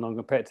that to the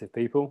non-competitive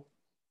people.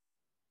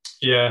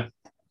 Yeah.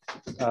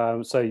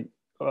 So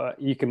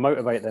you can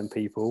motivate them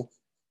people,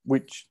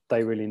 which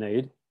they really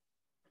need.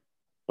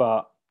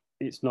 but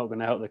it's not going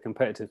to help the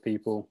competitive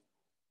people.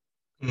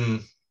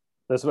 Mm.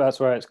 That's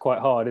where it's quite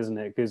hard, isn't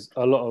it? Because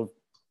a lot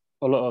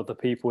of the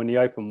people in the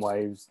open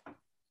waves,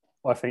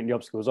 I think the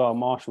obstacles are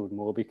marshalled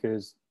more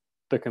because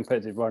the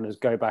competitive runners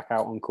go back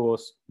out on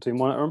course to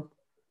monitor them.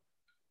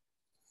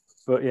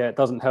 But yeah, it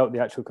doesn't help the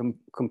actual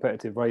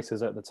competitive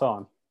racers at the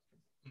time.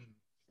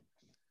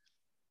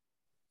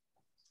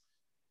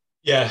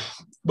 Yeah,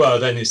 well,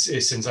 then it's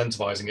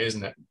incentivizing it,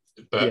 isn't it?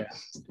 But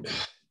yeah.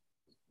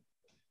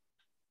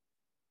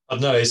 I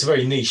don't know, it's a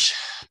very niche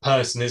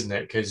person, isn't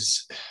it?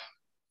 Because,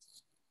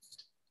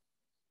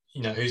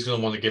 you know, who's going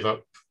to want to give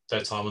up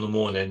their time in the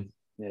morning?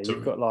 Yeah,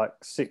 you've got like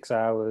 6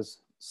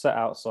 hours set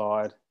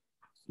outside,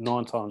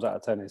 9 times out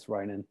of 10 it's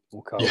raining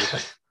or cold. Yeah.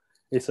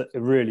 It's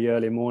really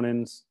early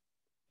mornings.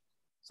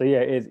 So yeah,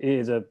 it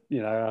is a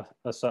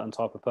a certain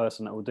type of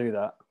person that will do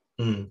that.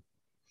 Mm.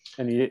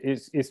 And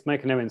it's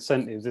making them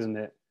incentives, isn't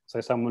it? So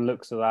someone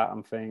looks at that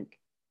and think,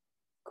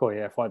 cool,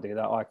 yeah, if I do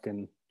that,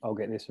 I'll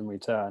get this in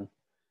return.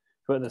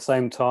 But at the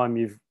same time,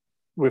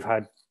 we've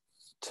had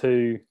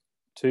two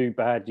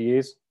bad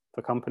years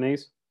for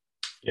companies,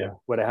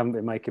 where they haven't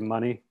been making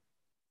money.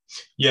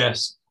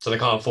 Yes, so they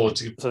can't afford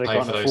to. So they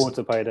can't afford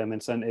to pay them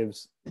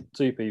incentives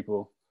to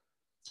people.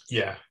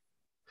 Yeah,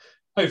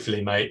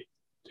 hopefully, mate,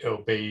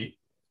 it'll be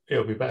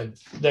better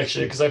next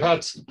year because they've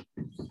had.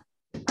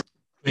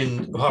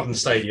 Apart from the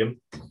stadium,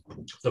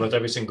 they've had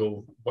every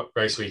single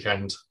race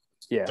weekend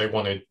they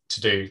wanted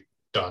to do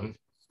done.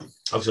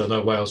 Obviously, I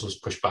know Wales was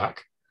pushed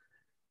back.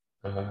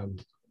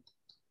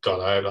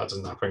 God, I hope that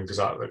doesn't happen because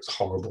that looks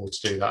horrible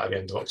to do that at the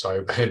end of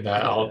October.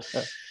 And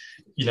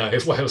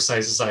if Wales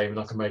stays the same and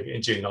I can make it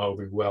in June, I'll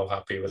be well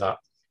happy with that.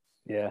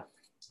 Yeah.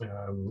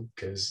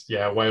 Because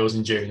Wales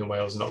in June and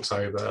Wales in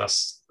October,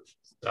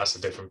 that's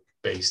a different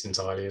beast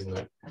entirely, isn't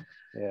it?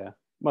 Yeah.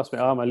 Must be.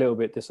 I'm a little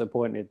bit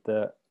disappointed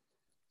that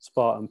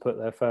Spartan put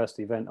their first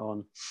event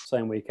on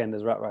same weekend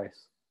as Rat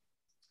Race.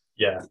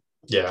 Yeah.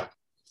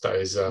 That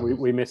is.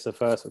 We missed the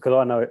first because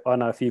I know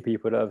a few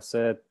people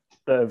that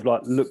have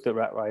like looked at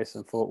Rat Race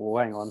and thought,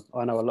 well, hang on,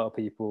 I know a lot of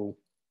people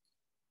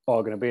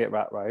are going to be at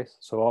Rat Race,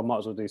 so I might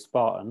as well do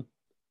Spartan.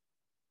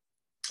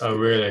 Oh,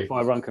 really? If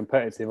I run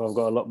competitive, I've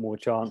got a lot more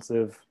chance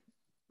of,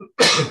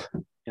 because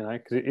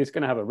it's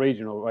going to have a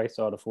regional race.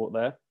 I'd have thought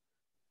there.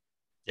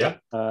 Yeah.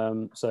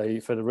 So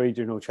for the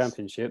regional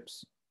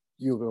championships,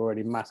 you're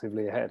already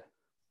massively ahead.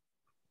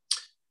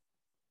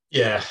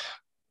 Yeah.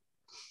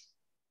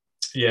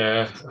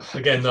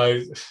 Again,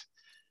 though,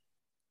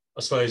 I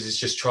suppose it's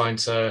just trying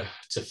to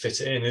fit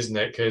it in, isn't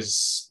it?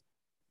 Because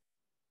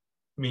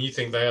I mean, you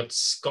think they had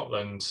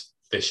Scotland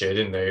this year,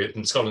 didn't they?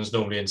 And Scotland's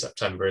normally in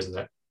September, isn't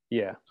it?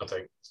 Yeah. I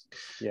think.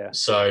 Yeah.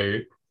 So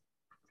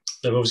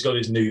they've obviously got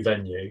this new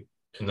venue,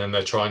 and then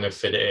they're trying to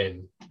fit it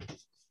in.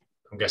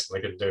 I'm guessing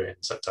they're going to do it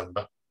in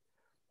September.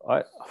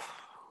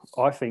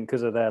 I think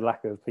because of their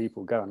lack of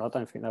people going, I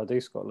don't think they'll do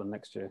Scotland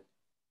next year.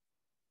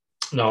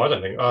 No, I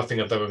don't think. I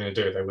think if they were going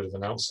to do it, they would have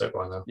announced it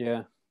by now.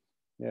 Yeah.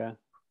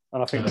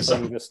 And I think the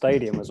same with the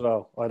stadium as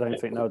well. I don't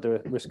think they'll do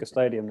a risk a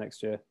stadium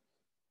next year.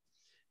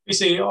 You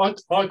see, I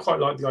quite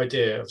like the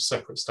idea of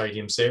separate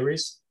stadium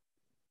series.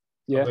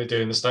 Yeah, they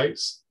do in the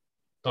States.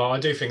 I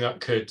do think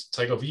that could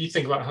take off. You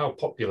think about how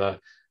popular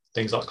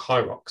things like High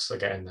Rocks are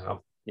getting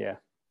now. Yeah.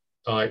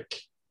 Like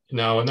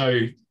now, I know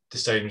the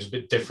stadium's a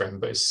bit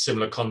different, but it's a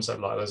similar concept.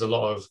 Like there's a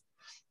lot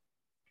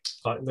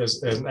of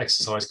there's an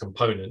exercise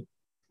component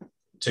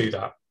to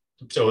that.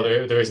 So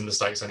there is in the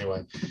States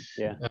anyway.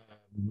 Yeah.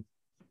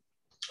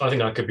 I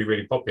think that could be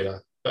really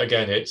popular. But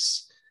again,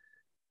 it's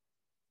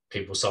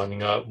people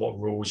signing up, what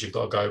rules you've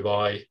got to go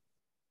by,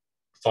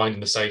 finding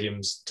the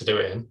stadiums to do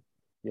it in.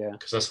 Yeah.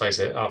 Because let's face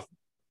it,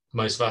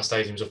 most of our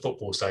stadiums are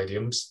football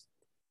stadiums.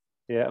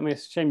 Yeah, I mean,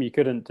 it's a shame you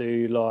couldn't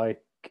do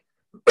like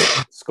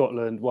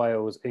Scotland,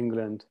 Wales,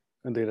 England,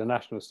 and do the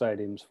national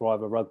stadiums for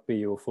either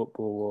rugby or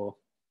football or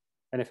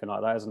anything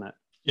like that, isn't it?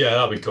 Yeah,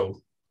 that'd be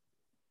cool.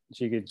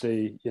 So you could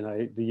do,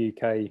 the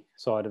UK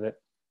side of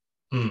it.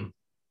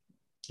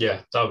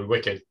 Yeah, that would be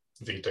wicked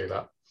if you could do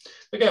that.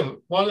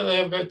 Again, why don't they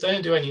ever go? They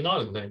don't do any in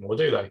Ireland anymore,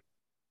 do they?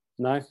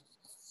 No,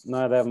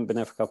 they haven't been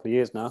there for a couple of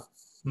years now.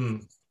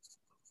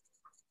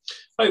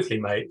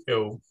 Hopefully, mate,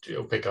 it'll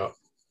pick up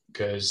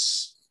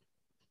because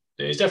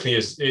it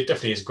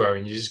definitely is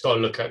growing. You just got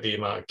to look at the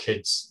amount of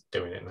kids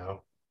doing it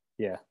now.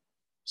 Yeah.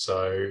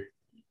 So,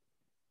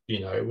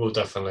 it will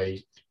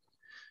definitely,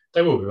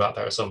 they will be back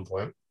there at some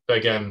point. But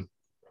again,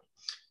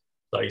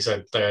 like you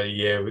said, they had a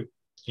year,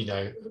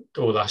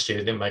 all last year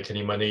they didn't make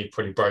any money,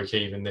 probably broke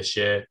even this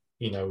year.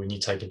 When you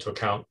take into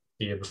account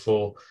the year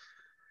before,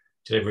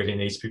 do they really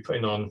need to be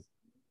putting on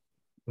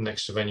an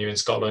extra venue in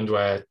Scotland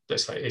where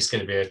it's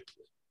going to be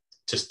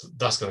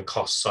that's going to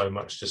cost so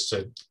much just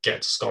to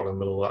get to Scotland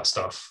with all that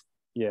stuff.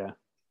 Yeah.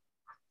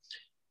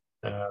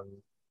 A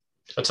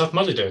Tough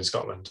Mudder do in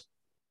Scotland,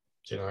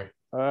 do you know?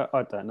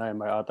 I don't know,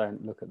 mate. I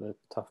don't look at the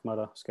Tough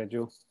Mudder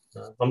schedule.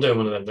 I'm doing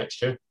one of them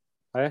next year.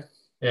 Oh, yeah?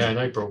 Yeah, in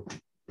April.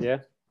 Yeah?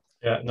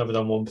 Yeah, never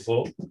done one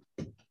before.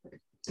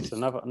 It's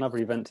another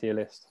event to your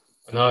list.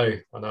 I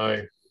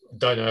know.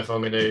 Don't know if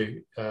I'm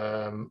going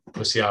to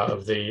pussy out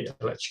of the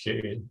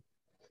electrocuted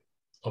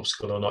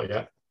obstacle or not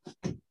yet.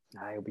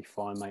 Nah, you'll be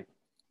fine, mate.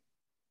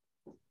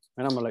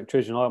 And I'm an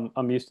electrician.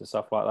 I'm used to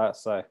stuff like that,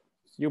 so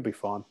you'll be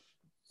fine.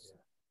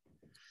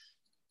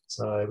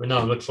 So, but no,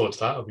 I'm looking forward to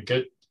that. It'll be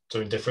good.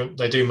 Doing different.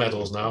 They do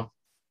medals now.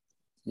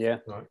 Yeah.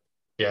 Like,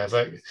 yeah, if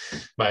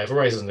a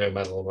race doesn't do a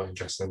medal, I'm not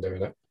interested in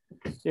doing it.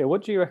 Yeah,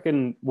 what do you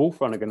reckon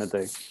Wildrunners are going to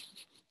do?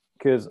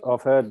 Because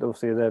I've heard,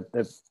 obviously,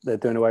 they're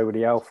doing away with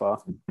the Alpha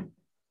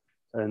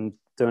and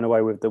doing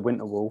away with the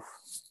Winter Wolf.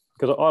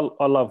 Because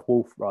I love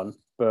Wolf Run,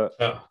 but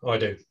Yeah, I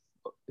do.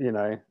 you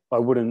know, I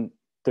wouldn't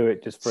do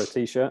it just for a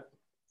T-shirt.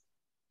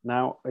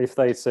 Now, if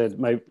they said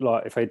maybe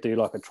like if they do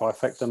like a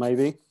trifecta,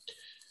 maybe,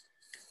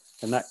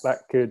 and that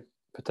could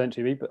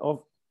potentially be. But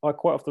I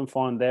quite often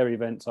find their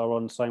events are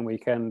on the same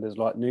weekend as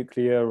like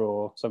Nuclear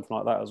or something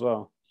like that as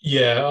well.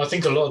 Yeah, I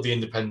think a lot of the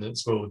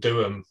independents will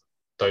do them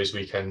those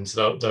weekends.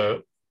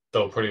 They'll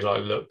probably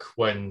like look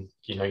when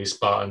your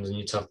Spartans and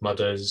your Tough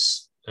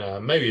Mudders,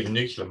 maybe even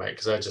Nuclear, mate,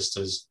 because they're just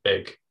as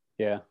big.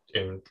 Yeah.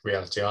 In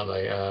reality, aren't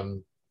they?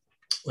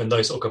 When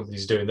those sort of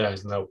companies are doing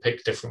theirs, and they'll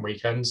pick different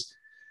weekends.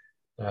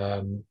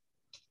 But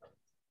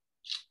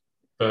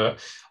I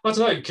don't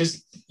know,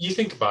 because you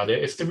think about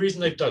it, if the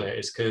reason they've done it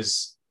is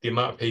because the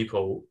amount of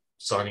people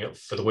signing up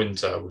for the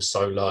winter was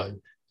so low,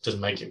 doesn't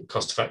make it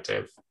cost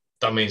effective.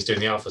 That means doing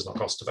the Alpha is not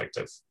cost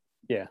effective.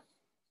 Yeah.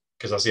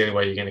 Because that's the only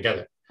way you're going to get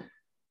it.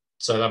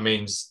 So that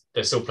means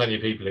there's still plenty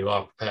of people who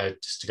are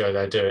prepared just to go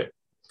there, do it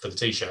for the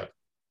T-shirt.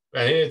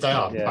 And they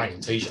are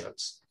banging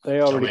T-shirts. They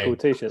are really cool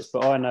T-shirts,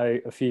 but I know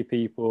a few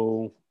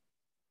people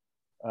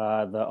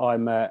that I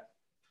met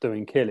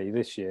doing Killy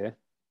this year,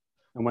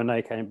 and when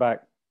they came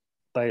back,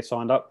 they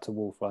signed up to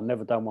Wolf Run,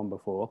 never done one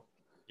before.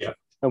 Yeah.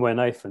 And when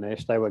they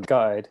finished, they were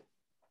gutted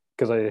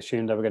because they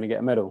assumed they were going to get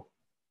a medal.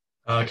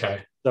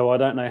 Okay. So I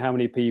don't know how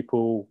many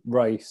people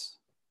race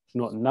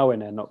not knowing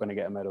they're not going to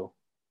get a medal.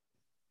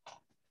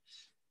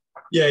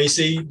 Yeah, you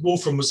see,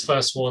 Wolfram was the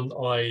first one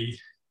I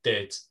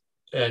did.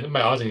 And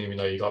mate, I didn't even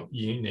know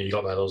you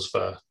got medals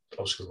for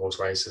obstacle course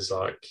races.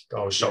 Like,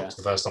 I was shocked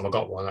the first time I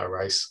got one at a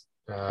race.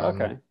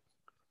 Okay.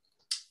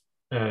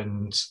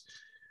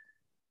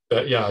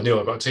 But yeah, I knew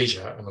I got a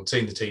T-shirt, and I'd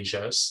seen the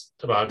T-shirts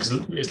about because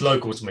it's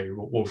local to me,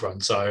 Wolf Run.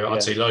 So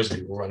I'd see loads of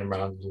people running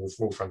around with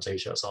Wolf Run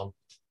T-shirts on,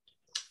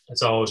 and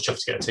so I was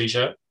chuffed to get a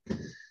T-shirt.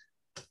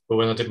 But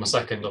when I did my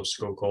second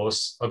obstacle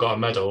course, I got a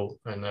medal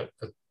and a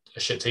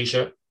shit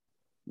T-shirt.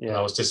 Yeah. And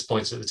I was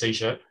disappointed at the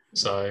T-shirt.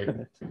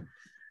 So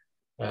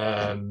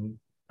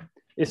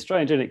it's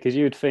strange, isn't it? Because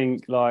you would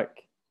think,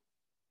 like,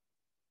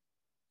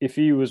 if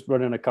you was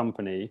running a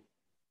company,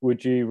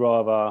 would you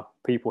rather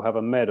people have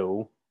a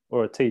medal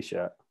or a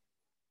T-shirt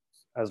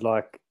as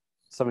like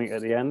something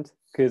at the end?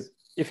 Because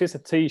if it's a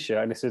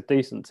T-shirt and it's a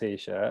decent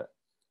T-shirt,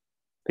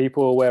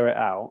 people will wear it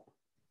out,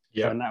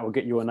 and that will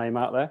get your name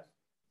out there.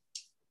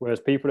 Whereas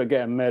people that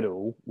get a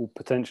medal will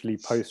potentially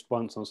post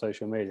once on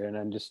social media and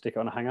then just stick it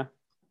on a hanger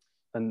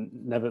and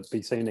never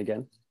be seen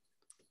again.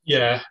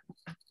 Yeah,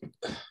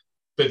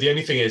 but the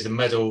only thing is, a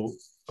medal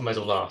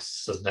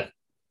lasts, doesn't it?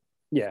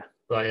 Yeah.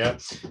 Right. Yeah,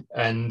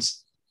 and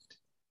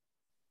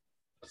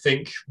I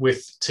think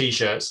with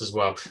T-shirts as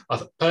well.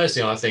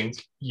 Personally, I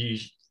think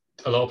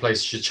a lot of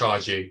places should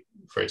charge you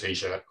for a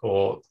T-shirt,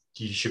 or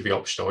you should be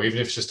optional, even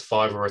if it's just a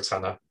 $5 or a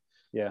 $10.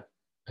 Yeah.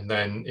 And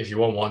then if you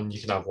want one, you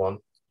can have one.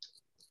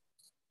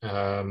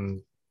 But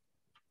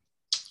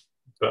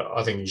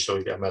I think you should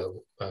always get a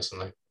medal,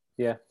 personally.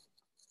 Yeah.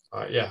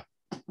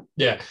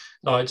 Yeah.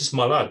 Like, just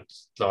my lad,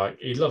 like,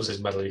 he loves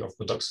his medal he got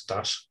from the Ducks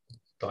Dash,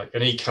 like,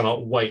 and he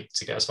cannot wait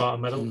to get a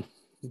Spartan medal.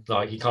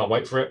 Like, he can't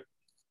wait for it.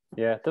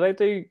 Yeah. Do they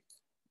do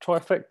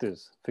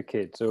trifectas for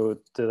kids, or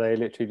do they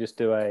literally just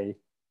do a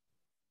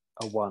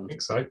one? I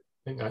think so.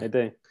 They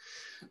do.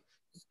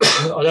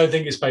 I don't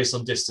think it's based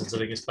on distance. I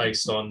think it's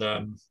based on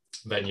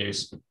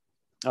venues.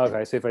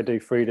 Okay, so if they do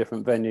 3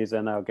 different venues,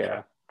 then they'll get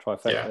a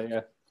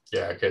trifecta.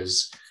 Yeah,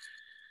 because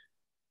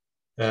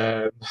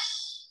I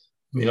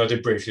mean, I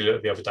did briefly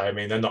look the other day. I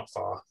mean, they're not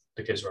far,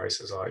 the kids'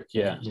 races. Like,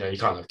 you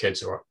can't have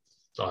kids who are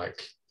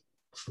like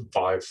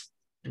 5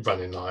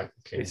 running like.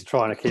 It's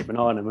trying to keep an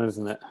eye on them,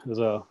 isn't it, as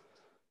well?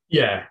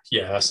 Yeah,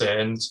 that's it.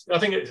 And I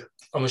think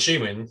I'm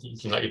assuming you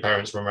can let your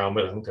parents run around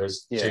with them,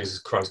 because Jesus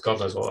Christ, God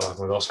knows what will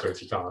happen with Oscar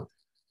if you can't.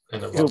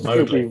 And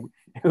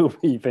he'll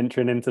be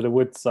venturing into the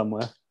woods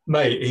somewhere.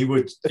 Mate, he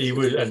would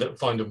end up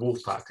finding a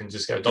wolf pack and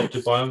just get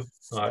adopted by him,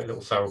 like a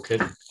little feral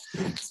kid.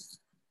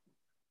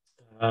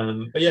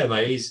 But yeah,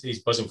 mate, he's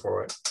buzzing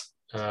for it.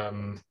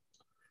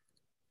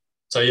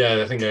 So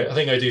yeah, I think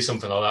I do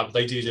something like that. But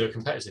they do a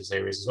competitive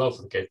series as well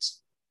for the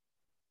kids.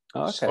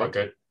 Oh, okay, it's quite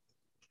good.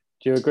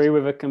 Do you agree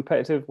with a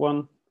competitive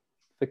one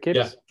for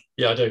kids?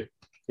 Yeah, I do.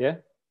 Yeah.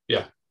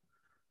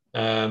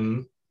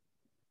 I'm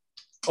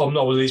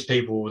not one of these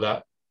people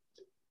that.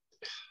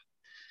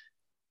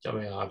 I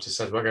mean, I've just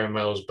said about going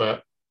medals,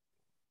 but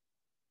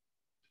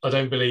I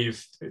don't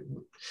believe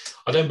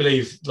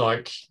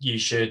like you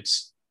should.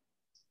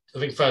 I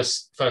think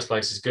first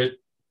place is good,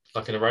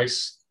 like in a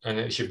race, and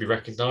it should be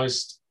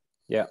recognised.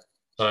 Yeah.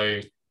 So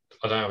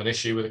I don't have an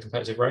issue with a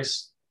competitive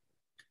race.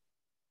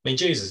 I mean,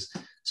 Jesus,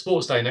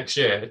 sports day next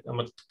year, and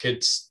my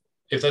kids,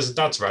 if there's a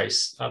dad's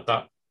race at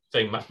that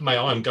thing, mate,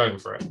 I'm going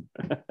for it.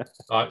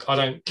 Like, I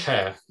don't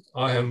care.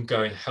 I am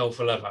going hell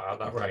for leather at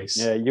that race.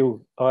 Yeah,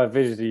 I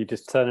visually you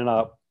just turning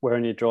up,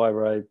 wearing your dry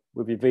robe,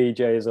 with your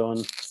VJs on,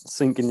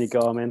 syncing your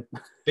Garmin.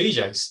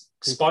 VJs,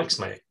 spikes,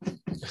 mate.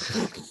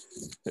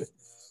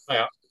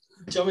 Yeah,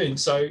 do you know what I mean?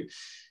 So,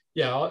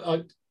 yeah,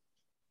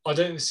 I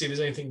don't see there's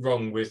anything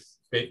wrong with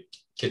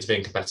kids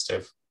being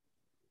competitive.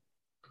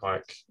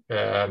 Like,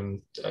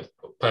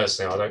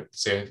 personally, I don't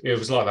see it. It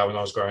was like that when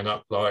I was growing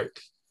up. Like,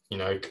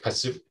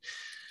 competitive.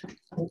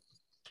 What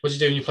do you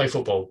do when you play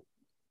football?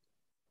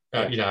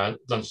 At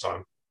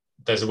lunchtime.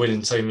 There's a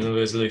winning team and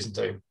there's a losing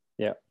team.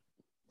 Yeah.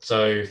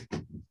 So,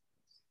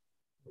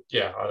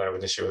 yeah, I don't have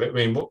an issue with it. I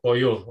mean, what are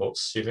your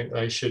thoughts? Do you think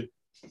they should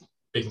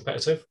be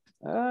competitive?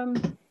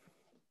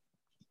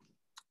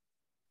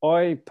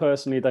 I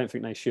personally don't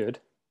think they should,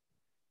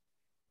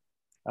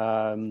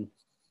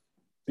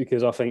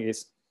 because I think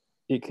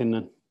it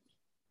can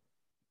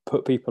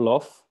put people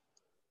off.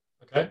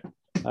 Okay.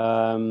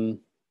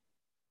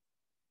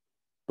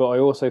 But I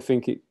also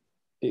think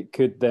it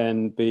could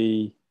then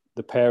be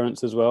the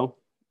parents as well.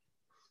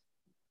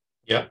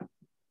 Yeah.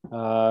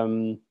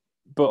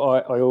 But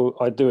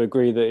I do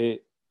agree that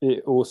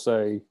it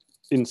also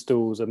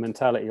installs a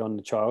mentality on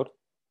the child.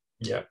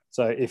 Yeah.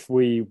 So if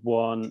we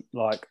want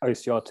like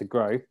OCR to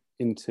grow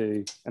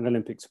into an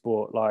Olympic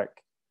sport like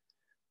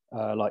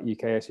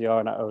UK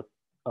OCR and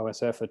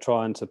OSF are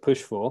trying to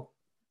push for,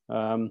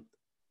 then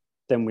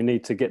we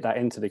need to get that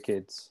into the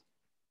kids.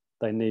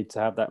 They need to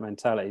have that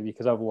mentality,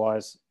 because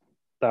otherwise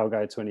they'll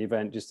go to an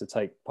event just to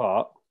take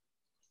part.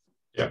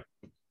 Yeah.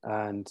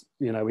 And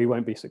we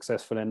won't be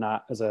successful in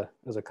that as a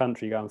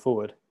country going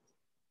forward.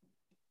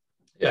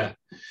 Yeah.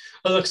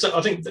 Like I said,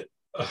 I think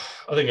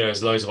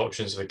there's loads of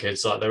options for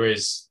kids. Like there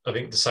is, I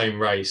think the same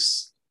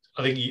race.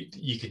 I think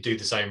you could do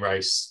the same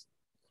race,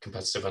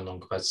 competitive and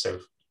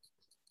non-competitive.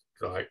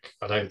 Like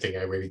I don't think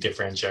I really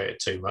differentiate it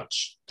too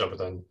much, other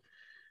than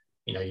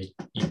you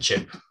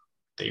chip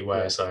that you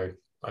wear. Yeah. So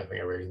I don't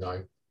think I really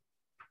know.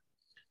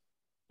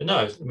 But no,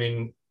 I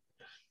mean,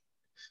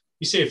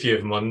 you see a few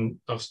of them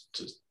I've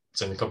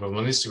seen a couple of them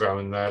on Instagram,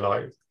 and they're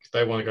like,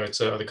 they want to go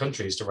to other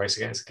countries to race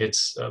against the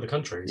kids at other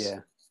countries.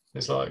 Yeah.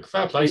 It's like,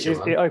 fair play to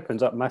them. It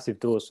opens up massive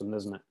doors for them,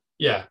 doesn't it?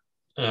 Yeah.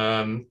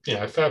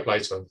 Fair play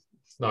to them.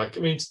 Like,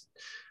 I mean,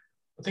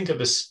 I think at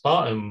the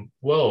Spartan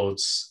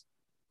Worlds,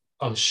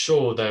 I'm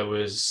sure there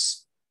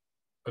was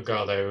a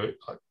girl there,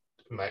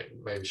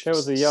 maybe there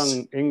was a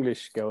young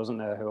English girl, wasn't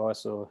there, who I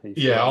saw.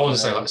 I want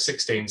to say like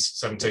 16,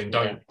 17.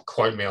 Don't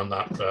quote me on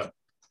that, but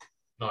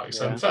like,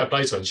 so fair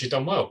play to her. And she's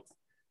done well.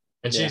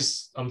 And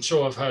I'm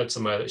sure I've heard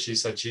somewhere that she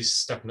said she's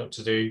stepping up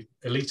to do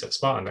elite at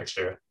Spartan next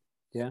year.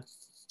 Yeah.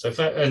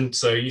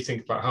 So you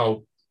think about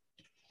how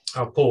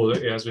poor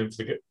it has been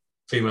for the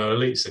female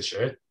elites this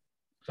year.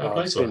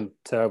 It's been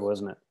terrible,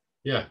 isn't it?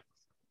 Yeah.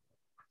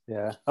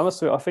 Yeah. I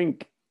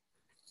think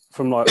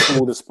from like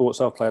all the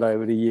sports I've played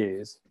over the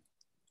years,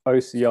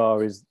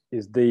 OCR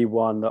is the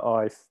one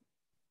that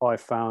I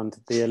found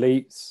the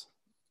elites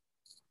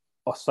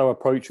are so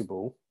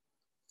approachable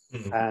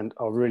and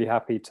are really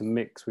happy to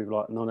mix with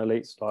like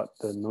non-elites, like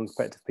the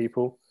non-competitive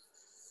people.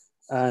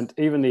 And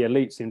even the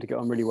elites seem to get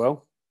on really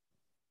well.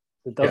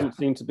 There doesn't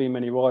seem to be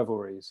many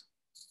rivalries,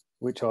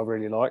 which I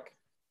really like.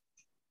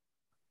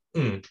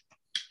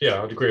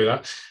 Yeah, I'd agree with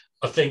that.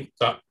 I think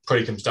that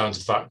probably comes down to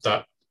the fact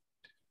that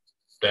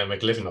they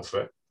make a living off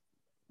of it.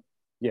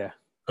 Yeah.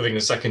 I think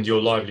the second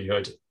your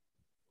livelihood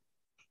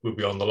would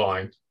be on the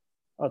line.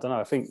 I don't know.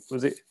 I think,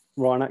 was it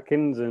Ryan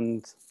Atkins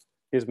and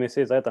his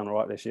missus? They've done all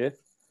right this year.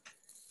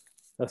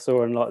 I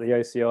saw in like the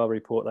OCR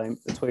report,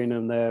 between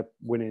them, their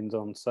winnings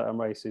on certain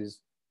races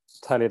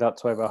tallied up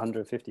to over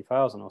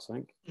 150,000 or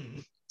something.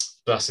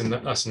 That's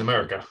in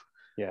America.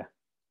 Yeah.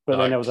 But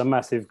then there was a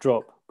massive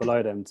drop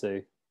below them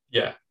too.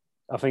 Yeah.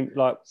 I think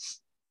like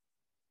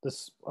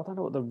this, I don't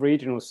know what the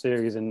regional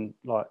series in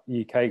like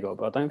UK got,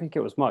 but I don't think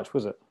it was much,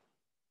 was it?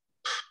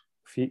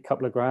 A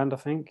couple of grand, I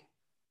think.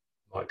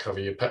 Might cover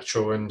your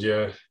petrol and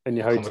your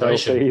hotel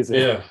fees.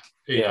 Yeah.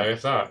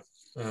 If that.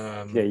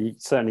 You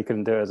certainly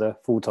couldn't do it as a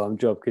full-time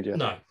job, could you?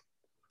 No,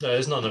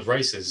 there's not enough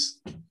races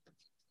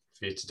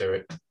for you to do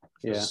it.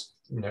 Yeah.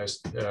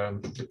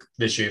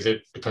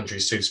 Literally the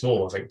country's too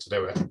small, I think, to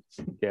do it.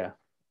 Yeah.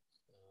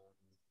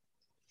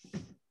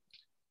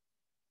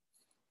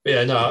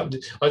 Yeah, no,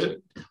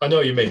 I know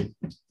what you mean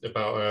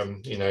about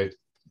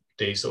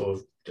these sort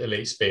of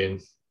elites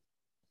being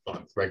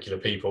like regular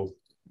people,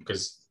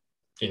 because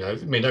I mean, don't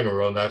get me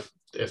wrong,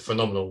 they're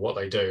phenomenal what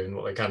they do and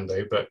what they can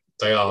do, but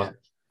they are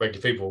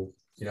regular people.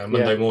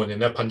 Monday morning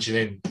they're punching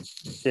in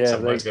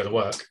 7 ways to go to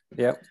work.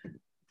 Yeah.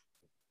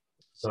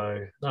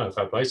 So no,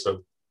 fair play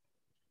to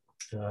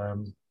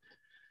them.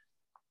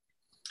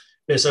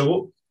 So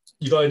what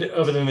you got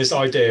other than this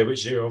idea,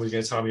 which you're obviously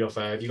going to tell me off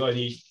air? Have you got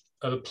any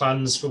other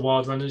plans for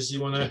Wildrunners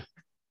you want to?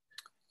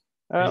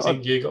 You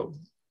think you got?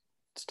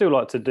 Still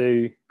like to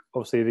do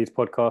obviously these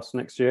podcasts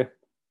next year.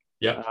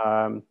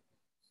 Yeah.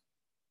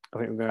 I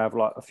think we're going to have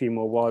like a few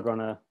more wild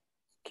runner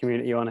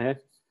community on here.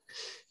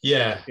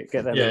 Yeah,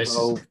 Get them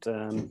involved.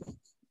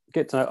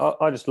 Get to know.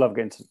 I just love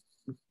getting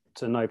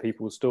to know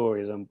people's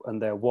stories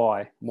and their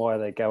why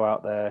they go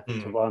out there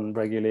to run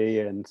regularly,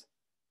 and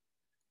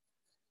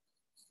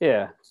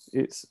and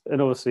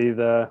obviously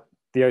the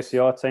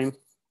OCR team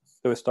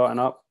that we're starting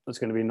up. It's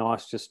going to be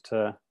nice just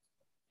to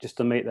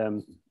meet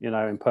them,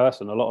 in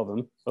person. A lot of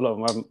them I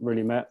haven't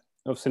really met.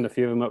 I've seen a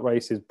few of them at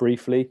races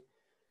briefly.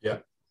 Yeah.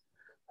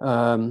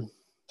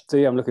 So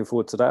yeah, I'm looking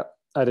forward to that.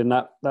 Adding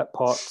that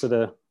part to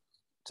the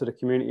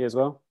community as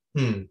well.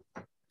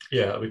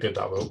 Yeah, that'll be good.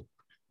 That will.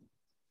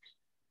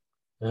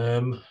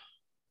 Yeah,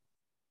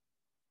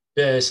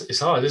 it's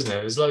hard, isn't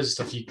it? There's loads of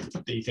stuff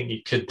that you think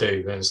you could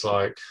do, then it's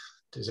like,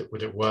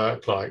 would it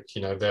work? Like,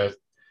 they're.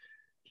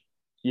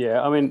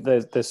 Yeah, I mean,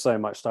 there's so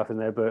much stuff in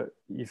there, but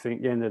you think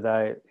at the end of the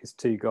day, it's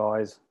three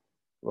guys,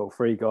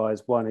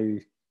 one who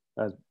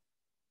has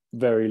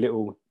very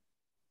little,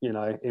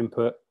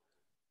 input,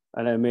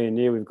 and then me and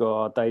you, we've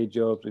got our day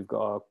jobs, we've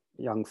got our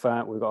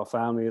we've got our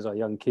families, our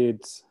young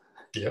kids.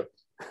 Yep.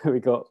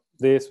 We've got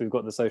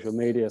the social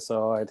media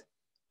side.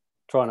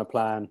 Trying to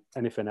plan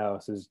anything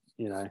else is,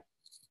 not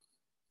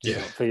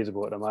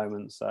feasible at the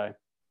moment. So,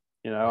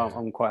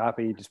 I'm quite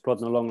happy just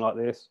plodding along like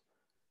this.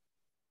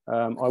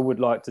 I would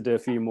like to do a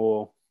few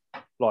more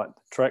like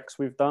treks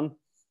we've done.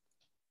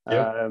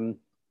 Yeah.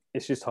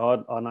 It's just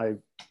hard. I know,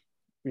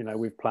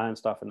 we've planned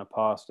stuff in the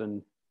past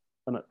and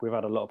we've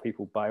had a lot of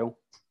people bail.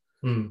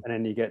 And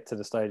then you get to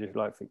the stage of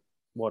like,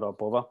 why'd I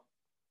bother?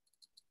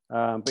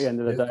 But at the end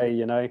of the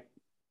day,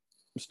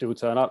 still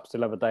turn up,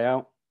 still have a day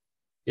out.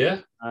 Yeah.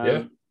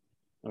 I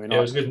mean, it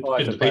was good in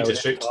the Peak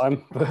District.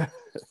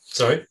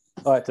 Sorry?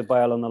 I had to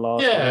bail on the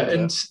last one. Yeah,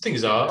 and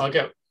things are,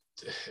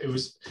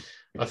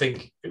 I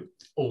think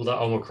all that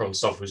Omicron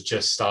stuff was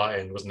just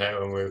starting, wasn't it,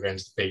 when we were going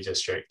to the Peak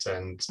District?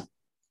 And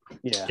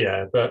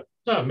but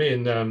no, me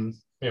and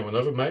one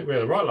other mate, we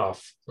had a right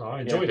laugh.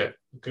 I enjoyed it.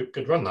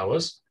 Good run that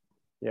was.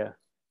 Yeah.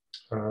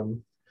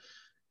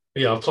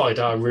 I applied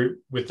our route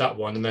with that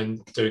one and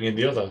then doing in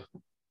the other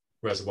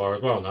reservoir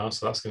as well now.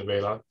 So that's going to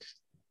be like,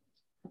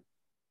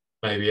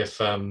 maybe if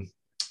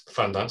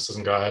Fan Dance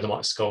doesn't go ahead, I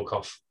might skulk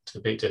off to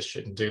the Peak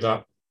District and do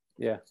that.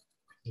 Yeah.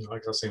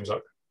 That seems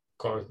like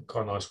quite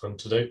a nice one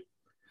to do.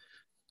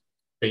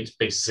 Beats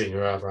the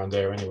scenery around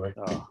there anyway.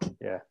 Oh,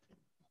 yeah.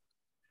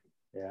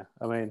 Yeah.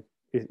 I mean,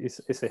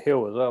 it's a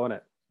hill as well, isn't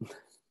it?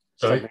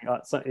 Sorry?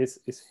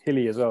 It's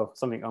hilly as well,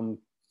 something I'm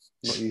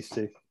not used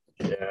to.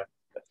 Yeah.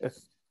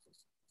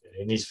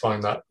 You need to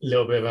find that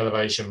little bit of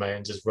elevation, mate,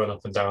 and just run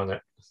up and down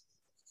it.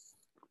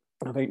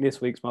 I think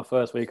this week's my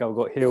first week I've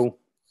got hill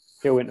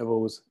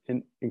intervals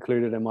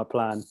included in my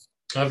plan.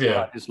 Have you?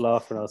 I just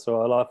laughing. I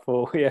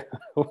thought,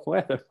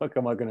 where the fuck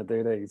am I going to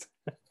do these?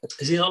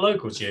 Is he not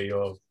local to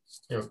you?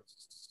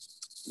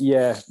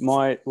 Yeah,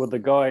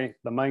 the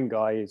main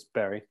guy is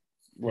Barry,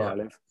 where I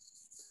live.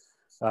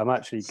 I'm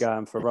actually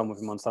going for a run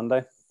with him on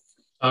Sunday.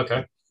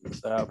 Okay.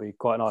 So that'll be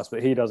quite nice,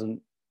 but he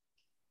doesn't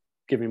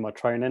give me my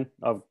training.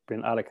 I've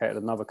been allocated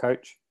another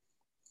coach,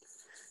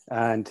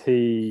 and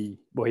he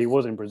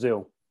was in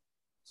Brazil,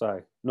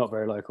 so not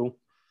very local.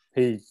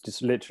 He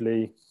just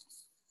literally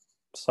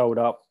sold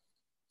up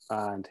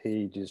and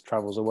he just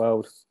travels the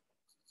world.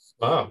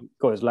 Wow.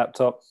 Got his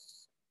laptop,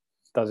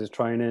 does his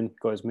training,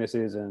 got his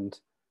missus, and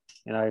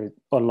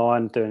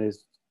online doing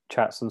his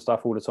chats and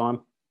stuff all the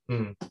time.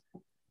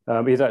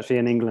 He's actually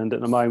in England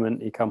at the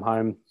moment. He come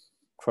home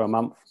for a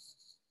month.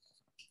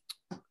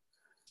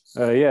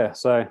 So he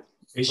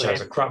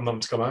has a crap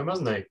month to come home,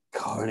 hasn't he?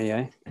 Corny,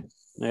 eh?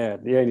 Yeah.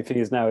 The only thing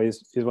is now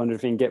is wondering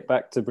if he can get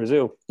back to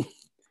Brazil.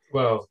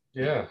 Well,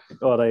 yeah.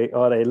 Are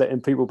they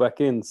letting people back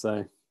in?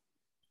 So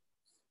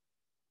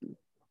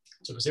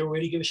Brazil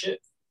really give a shit?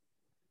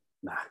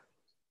 Nah.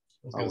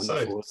 I wouldn't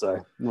have thought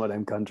so. Not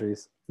them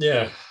countries.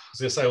 Yeah, I was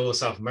going to say all of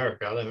South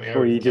America. I don't think.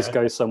 Or you just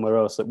go somewhere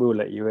else that will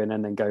let you in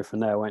and then go from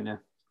there, won't you?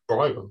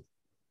 Bribe them.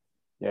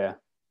 Yeah.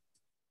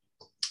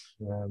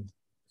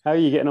 How are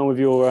you getting on with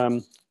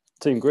your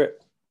team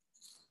grip?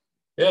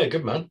 Yeah,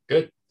 good man.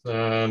 Good.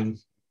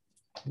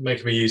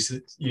 Making me use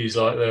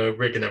like the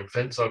rig and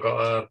everything. So I've got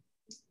a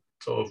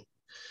sort of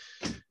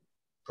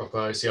proper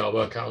OCR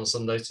workout on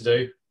Sunday to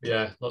do.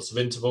 Yeah, lots of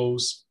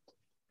intervals.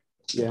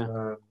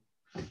 Yeah.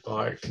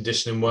 Like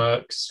conditioning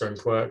work,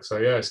 strength work. So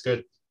yeah, it's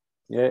good.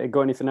 Yeah,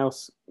 got anything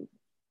else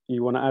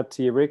you want to add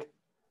to your rig?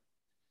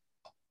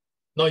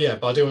 Not yet,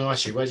 but I do want to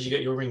ask you, where did you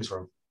get your rings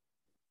from?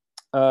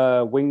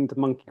 Winged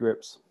Monkey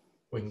Grips.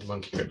 Winged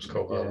Monkey Grips,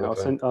 cool.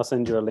 Yeah, I'll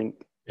send you a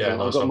link. Yeah,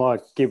 nice. I've got my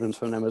Gibbons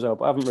from them as well,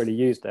 but I haven't really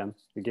used them,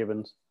 the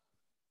Gibbons.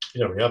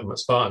 You don't really have them at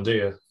Spartan, do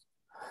you?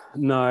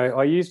 No,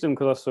 I used them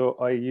because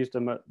I used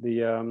them at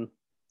the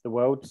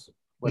Worlds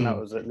when that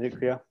was at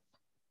Nuclear,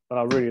 and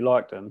I really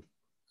liked them.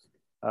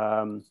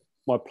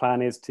 My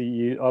plan is to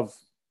use.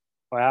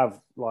 I have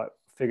like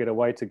figured a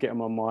way to get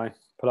them on my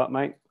pull-up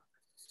mate.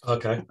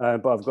 Okay.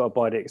 But I've got to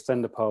buy the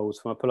extender poles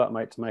for my pull-up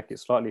mate to make it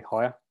slightly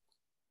higher.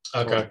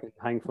 Okay. So I can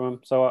hang from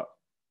them. So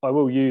I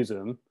will use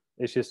them.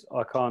 It's just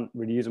I can't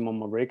really use them on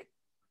my rig.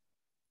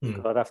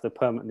 because I'd have to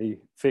permanently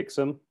fix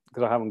them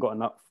because I haven't got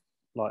enough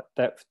like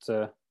depth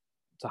to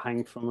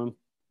hang from them.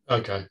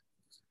 Okay.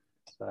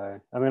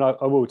 So I mean,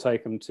 I will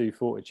take them to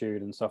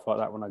Fortitude and stuff like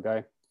that when I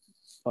go.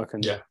 I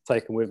can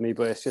take them with me,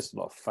 but it's just a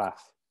lot of faff.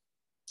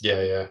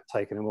 Yeah.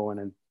 Taking them all and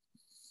then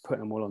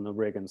putting them all on the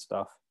rig and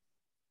stuff.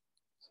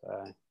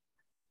 So.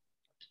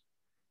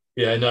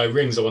 Yeah, no,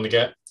 rings I want to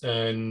get.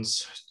 And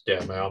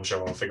yeah, mate, I'm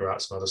sure I'll figure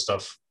out some other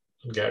stuff.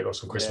 Got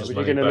some Christmas money.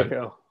 Were you going to look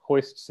at a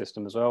hoist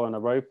system as well and a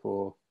rope?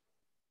 Or?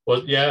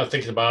 Well, yeah, I'm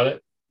thinking about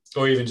it.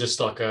 Or even just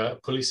like a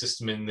pulley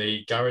system in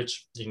the garage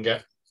you can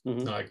get.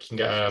 Mm-hmm. You can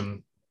get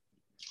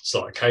it's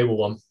like a cable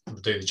one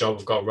to do the job.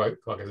 I've got a rope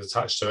I can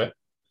attach to it.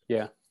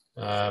 Yeah.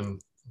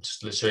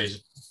 Just literally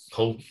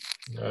pull.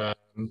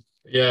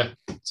 Yeah,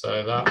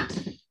 so that.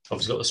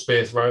 Obviously got the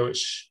spear throw,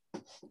 which,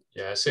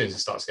 yeah, as soon as it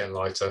starts getting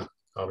lighter,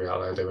 I'll be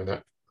out there doing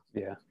it.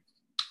 Yeah.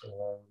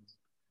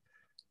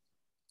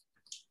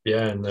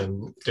 Yeah, and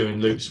then doing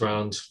loops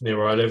around near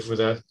where I live with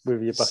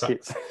your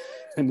buckets.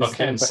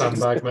 Bucket and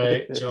sandbag,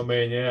 mate. Do you know what I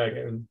mean?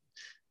 Yeah,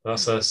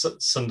 that's a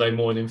Sunday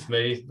morning for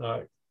me.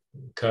 Like,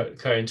 Kurt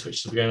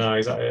Twitch to begin.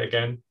 Is that it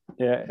again?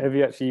 Yeah. Have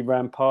you actually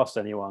ran past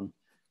anyone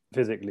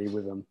physically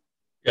with them?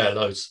 Yeah,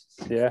 loads.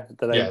 Yeah.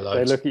 Do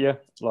they look at you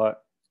like?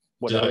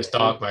 What, it's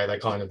dark, mate. They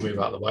kind of move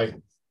out of the way.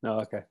 Oh,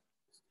 okay.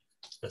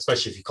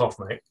 Especially if you cough,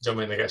 mate. Do you know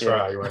what I mean? They get straight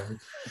out of your way.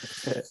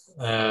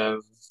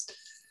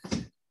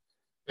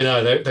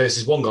 There's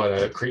this one guy there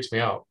that creeps me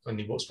out, and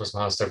he walks past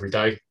my house every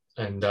day.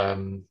 And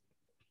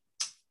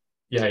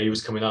he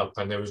was coming up,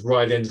 and it was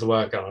right at the end of the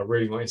workout. I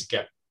really wanted to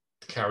get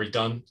the carry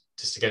done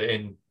just to get it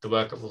in the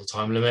workout for the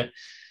time limit.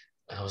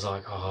 And I was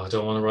like, I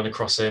don't want to run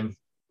across him.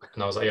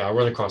 And I was like, I'll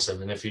run across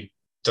him, and if he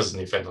does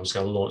anything, I'm just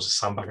going to launch a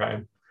sandbag at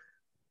him.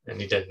 And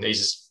he didn't. He's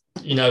just,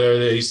 there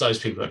are those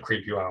people that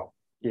creep you out.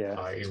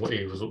 Yeah. He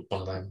was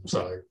one of them.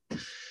 So,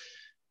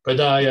 but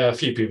a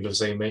few people have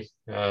seen me.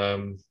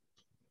 Don't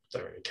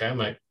really care,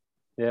 mate.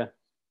 Yeah.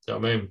 You know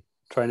what I mean?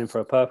 Training for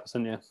a purpose,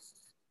 isn't you?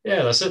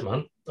 Yeah, that's it,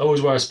 man. I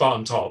always wear a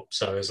Spartan top,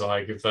 so it's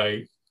like if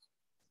they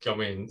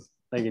come in,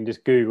 they can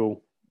just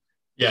Google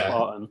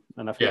Spartan,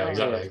 and I think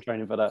exactly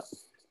training for that.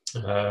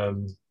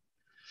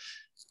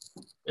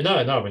 No,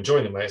 I'm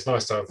enjoying it, mate. It's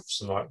nice to have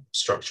some like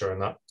structure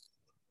and that.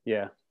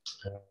 Yeah.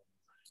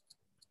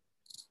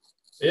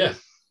 Yeah,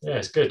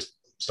 it's good.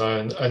 So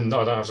and I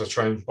don't have to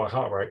train by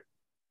heart rate,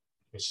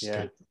 which is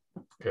good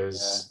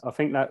because I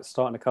think that's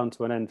starting to come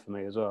to an end for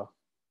me as well.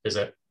 Is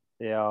it?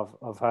 Yeah,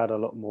 I've had a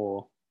lot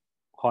more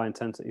high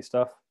intensity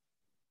stuff.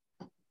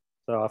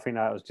 So I think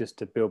that was just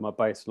to build my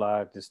base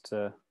layer, just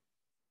to,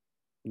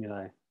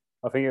 I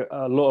think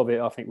a lot of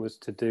it was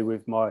to do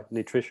with my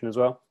nutrition as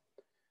well.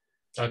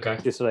 Okay.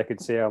 Just so they could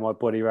see how my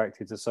body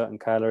reacted to certain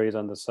calories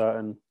under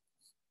certain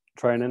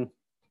training.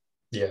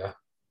 Yeah.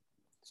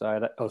 So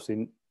that,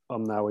 obviously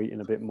I'm now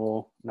eating a bit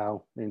more.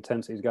 Now the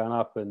intensity is going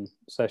up and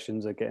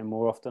sessions are getting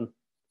more often.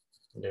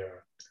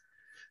 Yeah.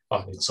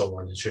 I need to sort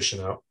my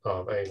nutrition out.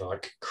 I've ate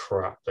like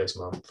crap this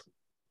month.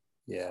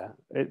 Yeah.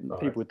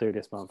 People do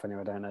this month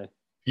anyway, don't they?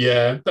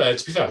 Yeah, but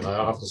to be fair,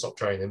 I haven't stopped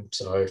training,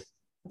 so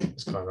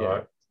it's kind of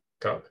like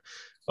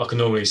I can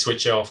normally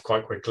switch it off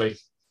quite quickly.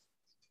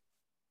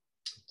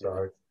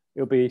 So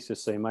it'll be Easter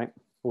soon, mate.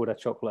 All that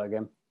chocolate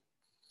again.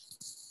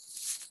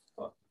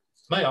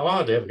 Mate, I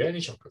hardly ever get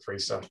any chocolate for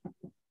Easter.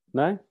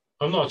 No?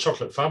 I'm not a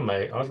chocolate fan,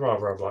 mate. I'd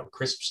rather have like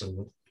crisps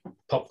and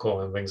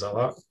popcorn and things like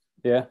that.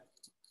 Yeah.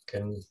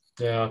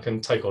 I can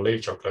take or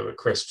leave chocolate with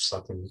crisps. I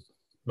can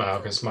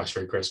smash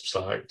through crisps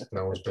like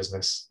no one's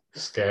business.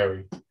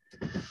 Scary.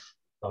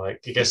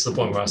 Like it gets to the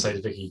point where I say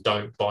to Vicky,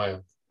 don't buy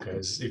them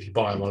because if you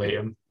buy them, I'll eat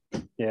them.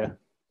 Yeah.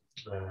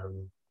 But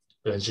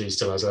then she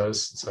still has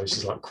hers, so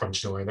she's like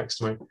crunching away next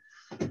to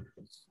me.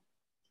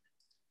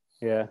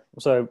 Yeah.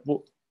 So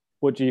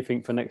what do you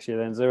think for next year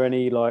then? Is there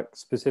any like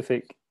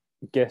specific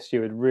guests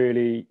you would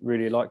really,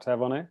 really like to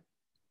have on it?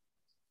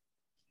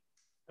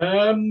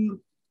 I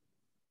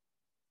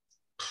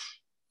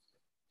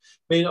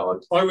mean,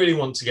 I really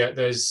want to get,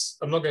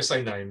 I'm not going to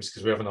say names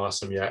because we haven't asked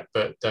them yet,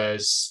 but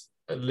there's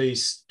at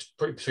least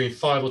between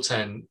 5 or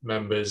 10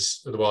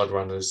 members of the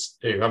Wildrunners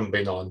who haven't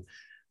been on,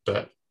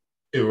 but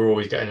who are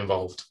always getting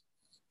involved.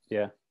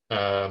 Yeah.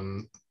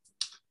 And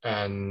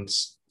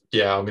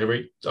yeah, I'm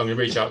gonna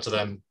reach out to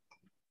them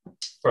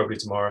probably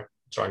tomorrow,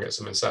 try and get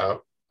something set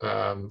up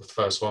for the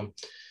first one,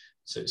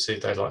 see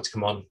if they'd like to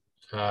come on.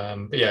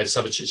 But yeah, just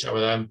have a chit chat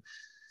with them.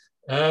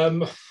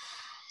 In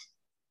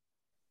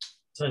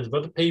terms of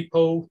other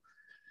people,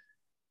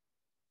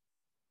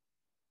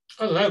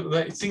 I don't know.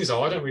 The thing is,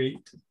 though, I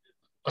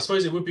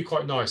suppose it would be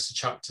quite nice to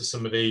chat to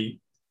some of the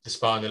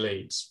Spartan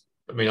elites.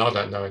 I mean, I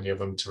don't know any of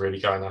them to really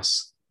go and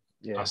ask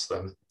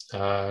them.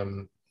 I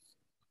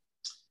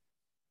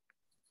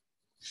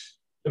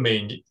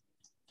mean,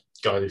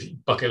 go on the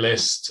bucket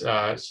list.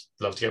 Love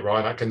to get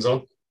Ryan Atkins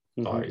on.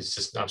 Mm-hmm. He's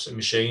just an absolute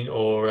machine.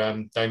 Or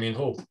Damien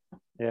Hall.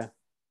 Yeah.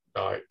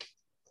 Like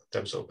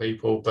them sort of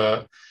people.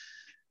 But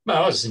man,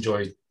 I just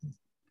enjoy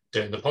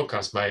doing the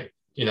podcast, mate.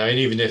 And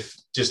even if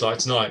just like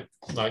tonight,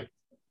 like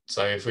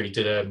So if we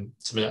did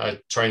something at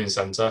a training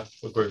centre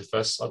with group of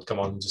us, I'd come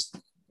on and just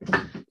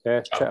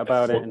chat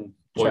about it and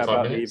chat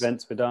about the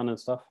events we've done and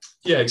stuff.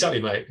 Yeah, exactly,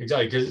 mate.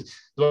 Exactly. Because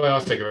the way I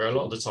figure it, a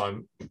lot of the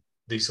time,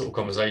 these sort of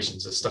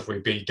conversations are stuff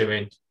we'd be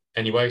doing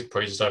anyway,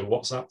 probably just over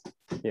WhatsApp.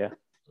 Yeah.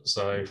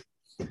 So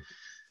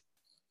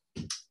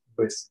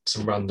with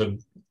some random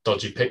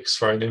dodgy pics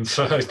thrown in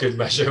for a good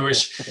measure,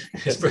 which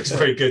is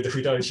very good that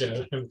we don't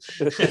share them.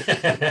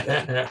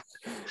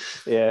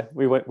 Yeah,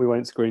 we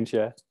won't screen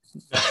share.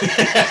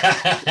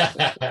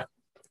 Yeah,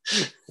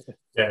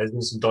 there's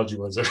been some dodgy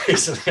ones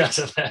recently,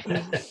 hasn't there?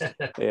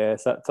 Yeah,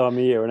 it's that time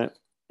of year, isn't it?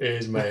 It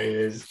is, mate. It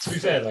is. To be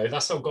fair, though,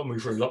 that's what got me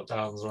through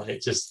lockdowns,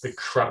 right? Just the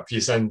crap you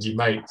send your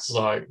mates,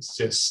 like, it's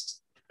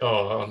just,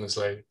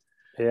 honestly.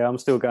 Yeah, I'm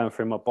still going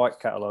through my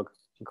bike catalogue.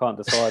 I can't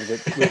decide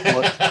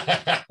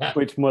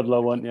which model I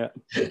want yet.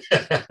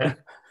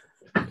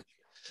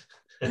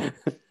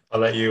 I'll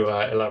let you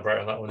elaborate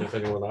on that one if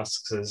anyone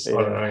asks, because I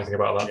don't know anything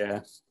about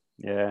that.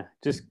 Yeah.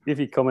 Just if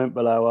you comment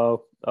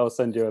below, I'll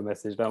send you a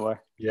message. Don't worry.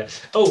 Yeah.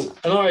 Oh,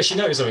 and I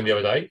actually noticed something the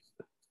other day.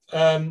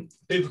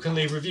 People can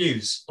leave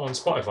reviews on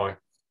Spotify.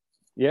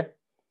 Yeah.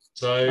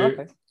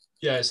 So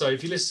so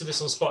if you listen to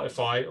this on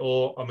Spotify,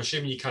 or I'm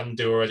assuming you can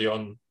do already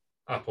on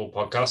Apple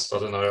Podcasts. I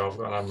don't know. I've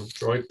got an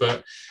Android,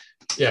 but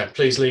yeah,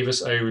 please leave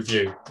us a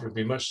review. It would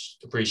be much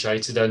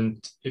appreciated.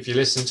 And if you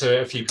listen to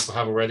it, a few people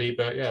have already,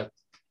 but yeah,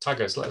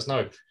 tag us, let us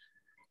know.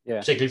 Yeah.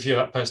 Particularly if you're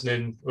that person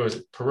in, or is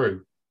it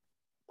Peru?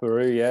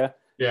 Peru, yeah.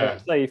 Yeah.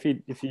 But say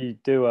if you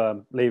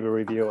do leave a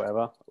review or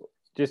whatever,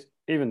 just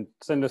even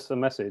send us a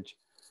message.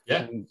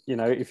 Yeah. And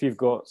if you've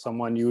got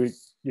someone you'd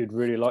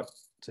really like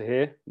to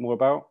hear more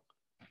about,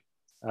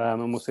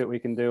 and we'll see what we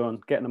can do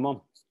on getting them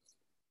on.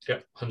 Yeah,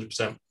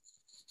 100%.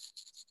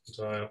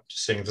 So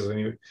just seeing if there's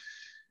any.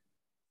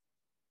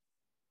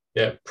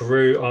 Yeah,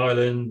 Peru,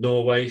 Ireland,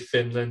 Norway,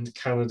 Finland,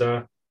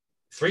 Canada.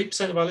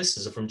 3% of our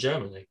listeners are from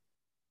Germany.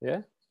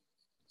 Yeah.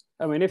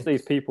 I mean, if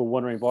these people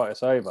want to invite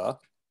us over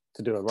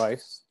to do a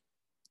race,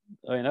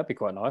 I mean, that'd be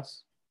quite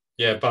nice.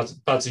 Yeah,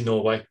 Badsy,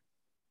 Norway.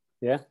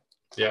 Yeah?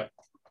 Yeah.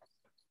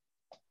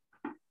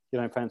 You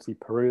don't fancy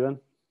Peru then?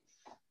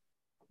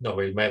 Not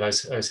really, mate.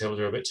 Those hills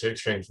are a bit too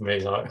extreme for me.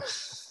 Like,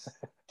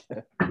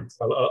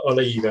 I'll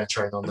let you go and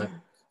train on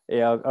them.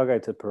 Yeah, I'll go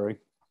to Peru.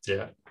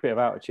 Yeah. Bit of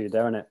altitude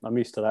there, isn't it? I'm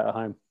used to that at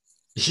home.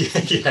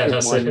 Yeah,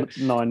 that's it.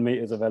 9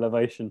 meters of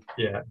elevation.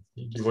 Yeah,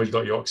 you've already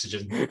got your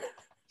oxygen.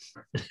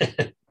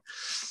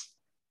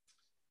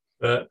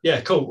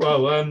 Yeah, cool.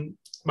 Well, mate,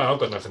 I've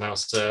got nothing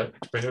else to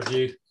bring up with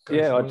you.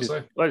 Yeah, I just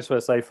want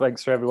to say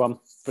thanks for everyone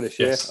for this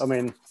year. Yes. I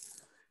mean, I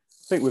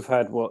think we've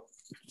had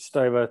just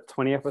over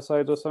 20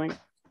 episodes or something.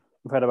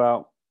 We've had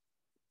about,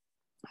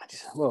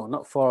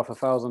 not far off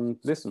 1,000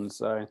 listens.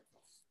 So,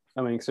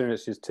 I mean, considering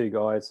it's just two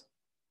guys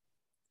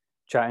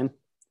chatting.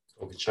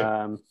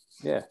 Chatting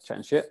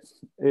shit.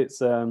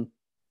 It's I've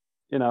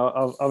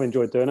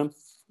enjoyed doing them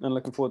and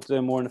looking forward to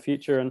doing more in the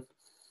future. And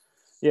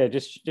yeah,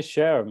 just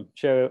share them,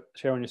 share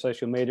on your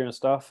social media and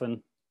stuff,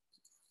 and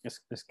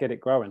let's get it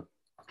growing.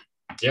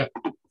 Yeah,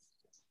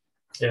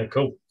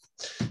 cool.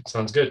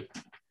 Sounds good.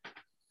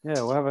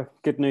 Yeah, we'll have a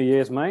good New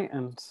Year's, mate,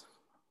 and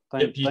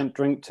don't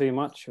drink too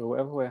much or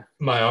whatever.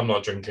 Mate, I'm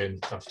not drinking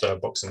after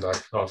Boxing Day.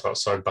 I felt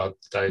so bad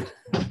the day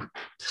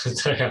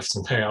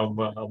after day. I'm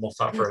off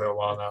that for a little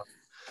while now.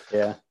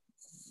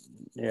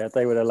 Yeah,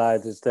 Day with the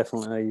Lads is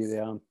definitely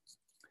going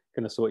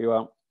to sort you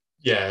out.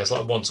 Yeah, it's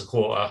like once a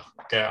quarter,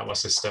 get out of my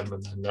system,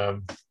 and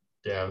then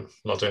I'm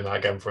not doing that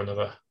again for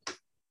another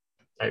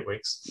 8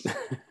 weeks.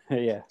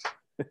 Yeah.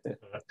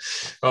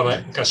 All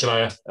right, mate. Catch you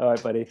later. All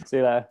right, buddy. See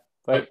you later.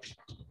 Bye.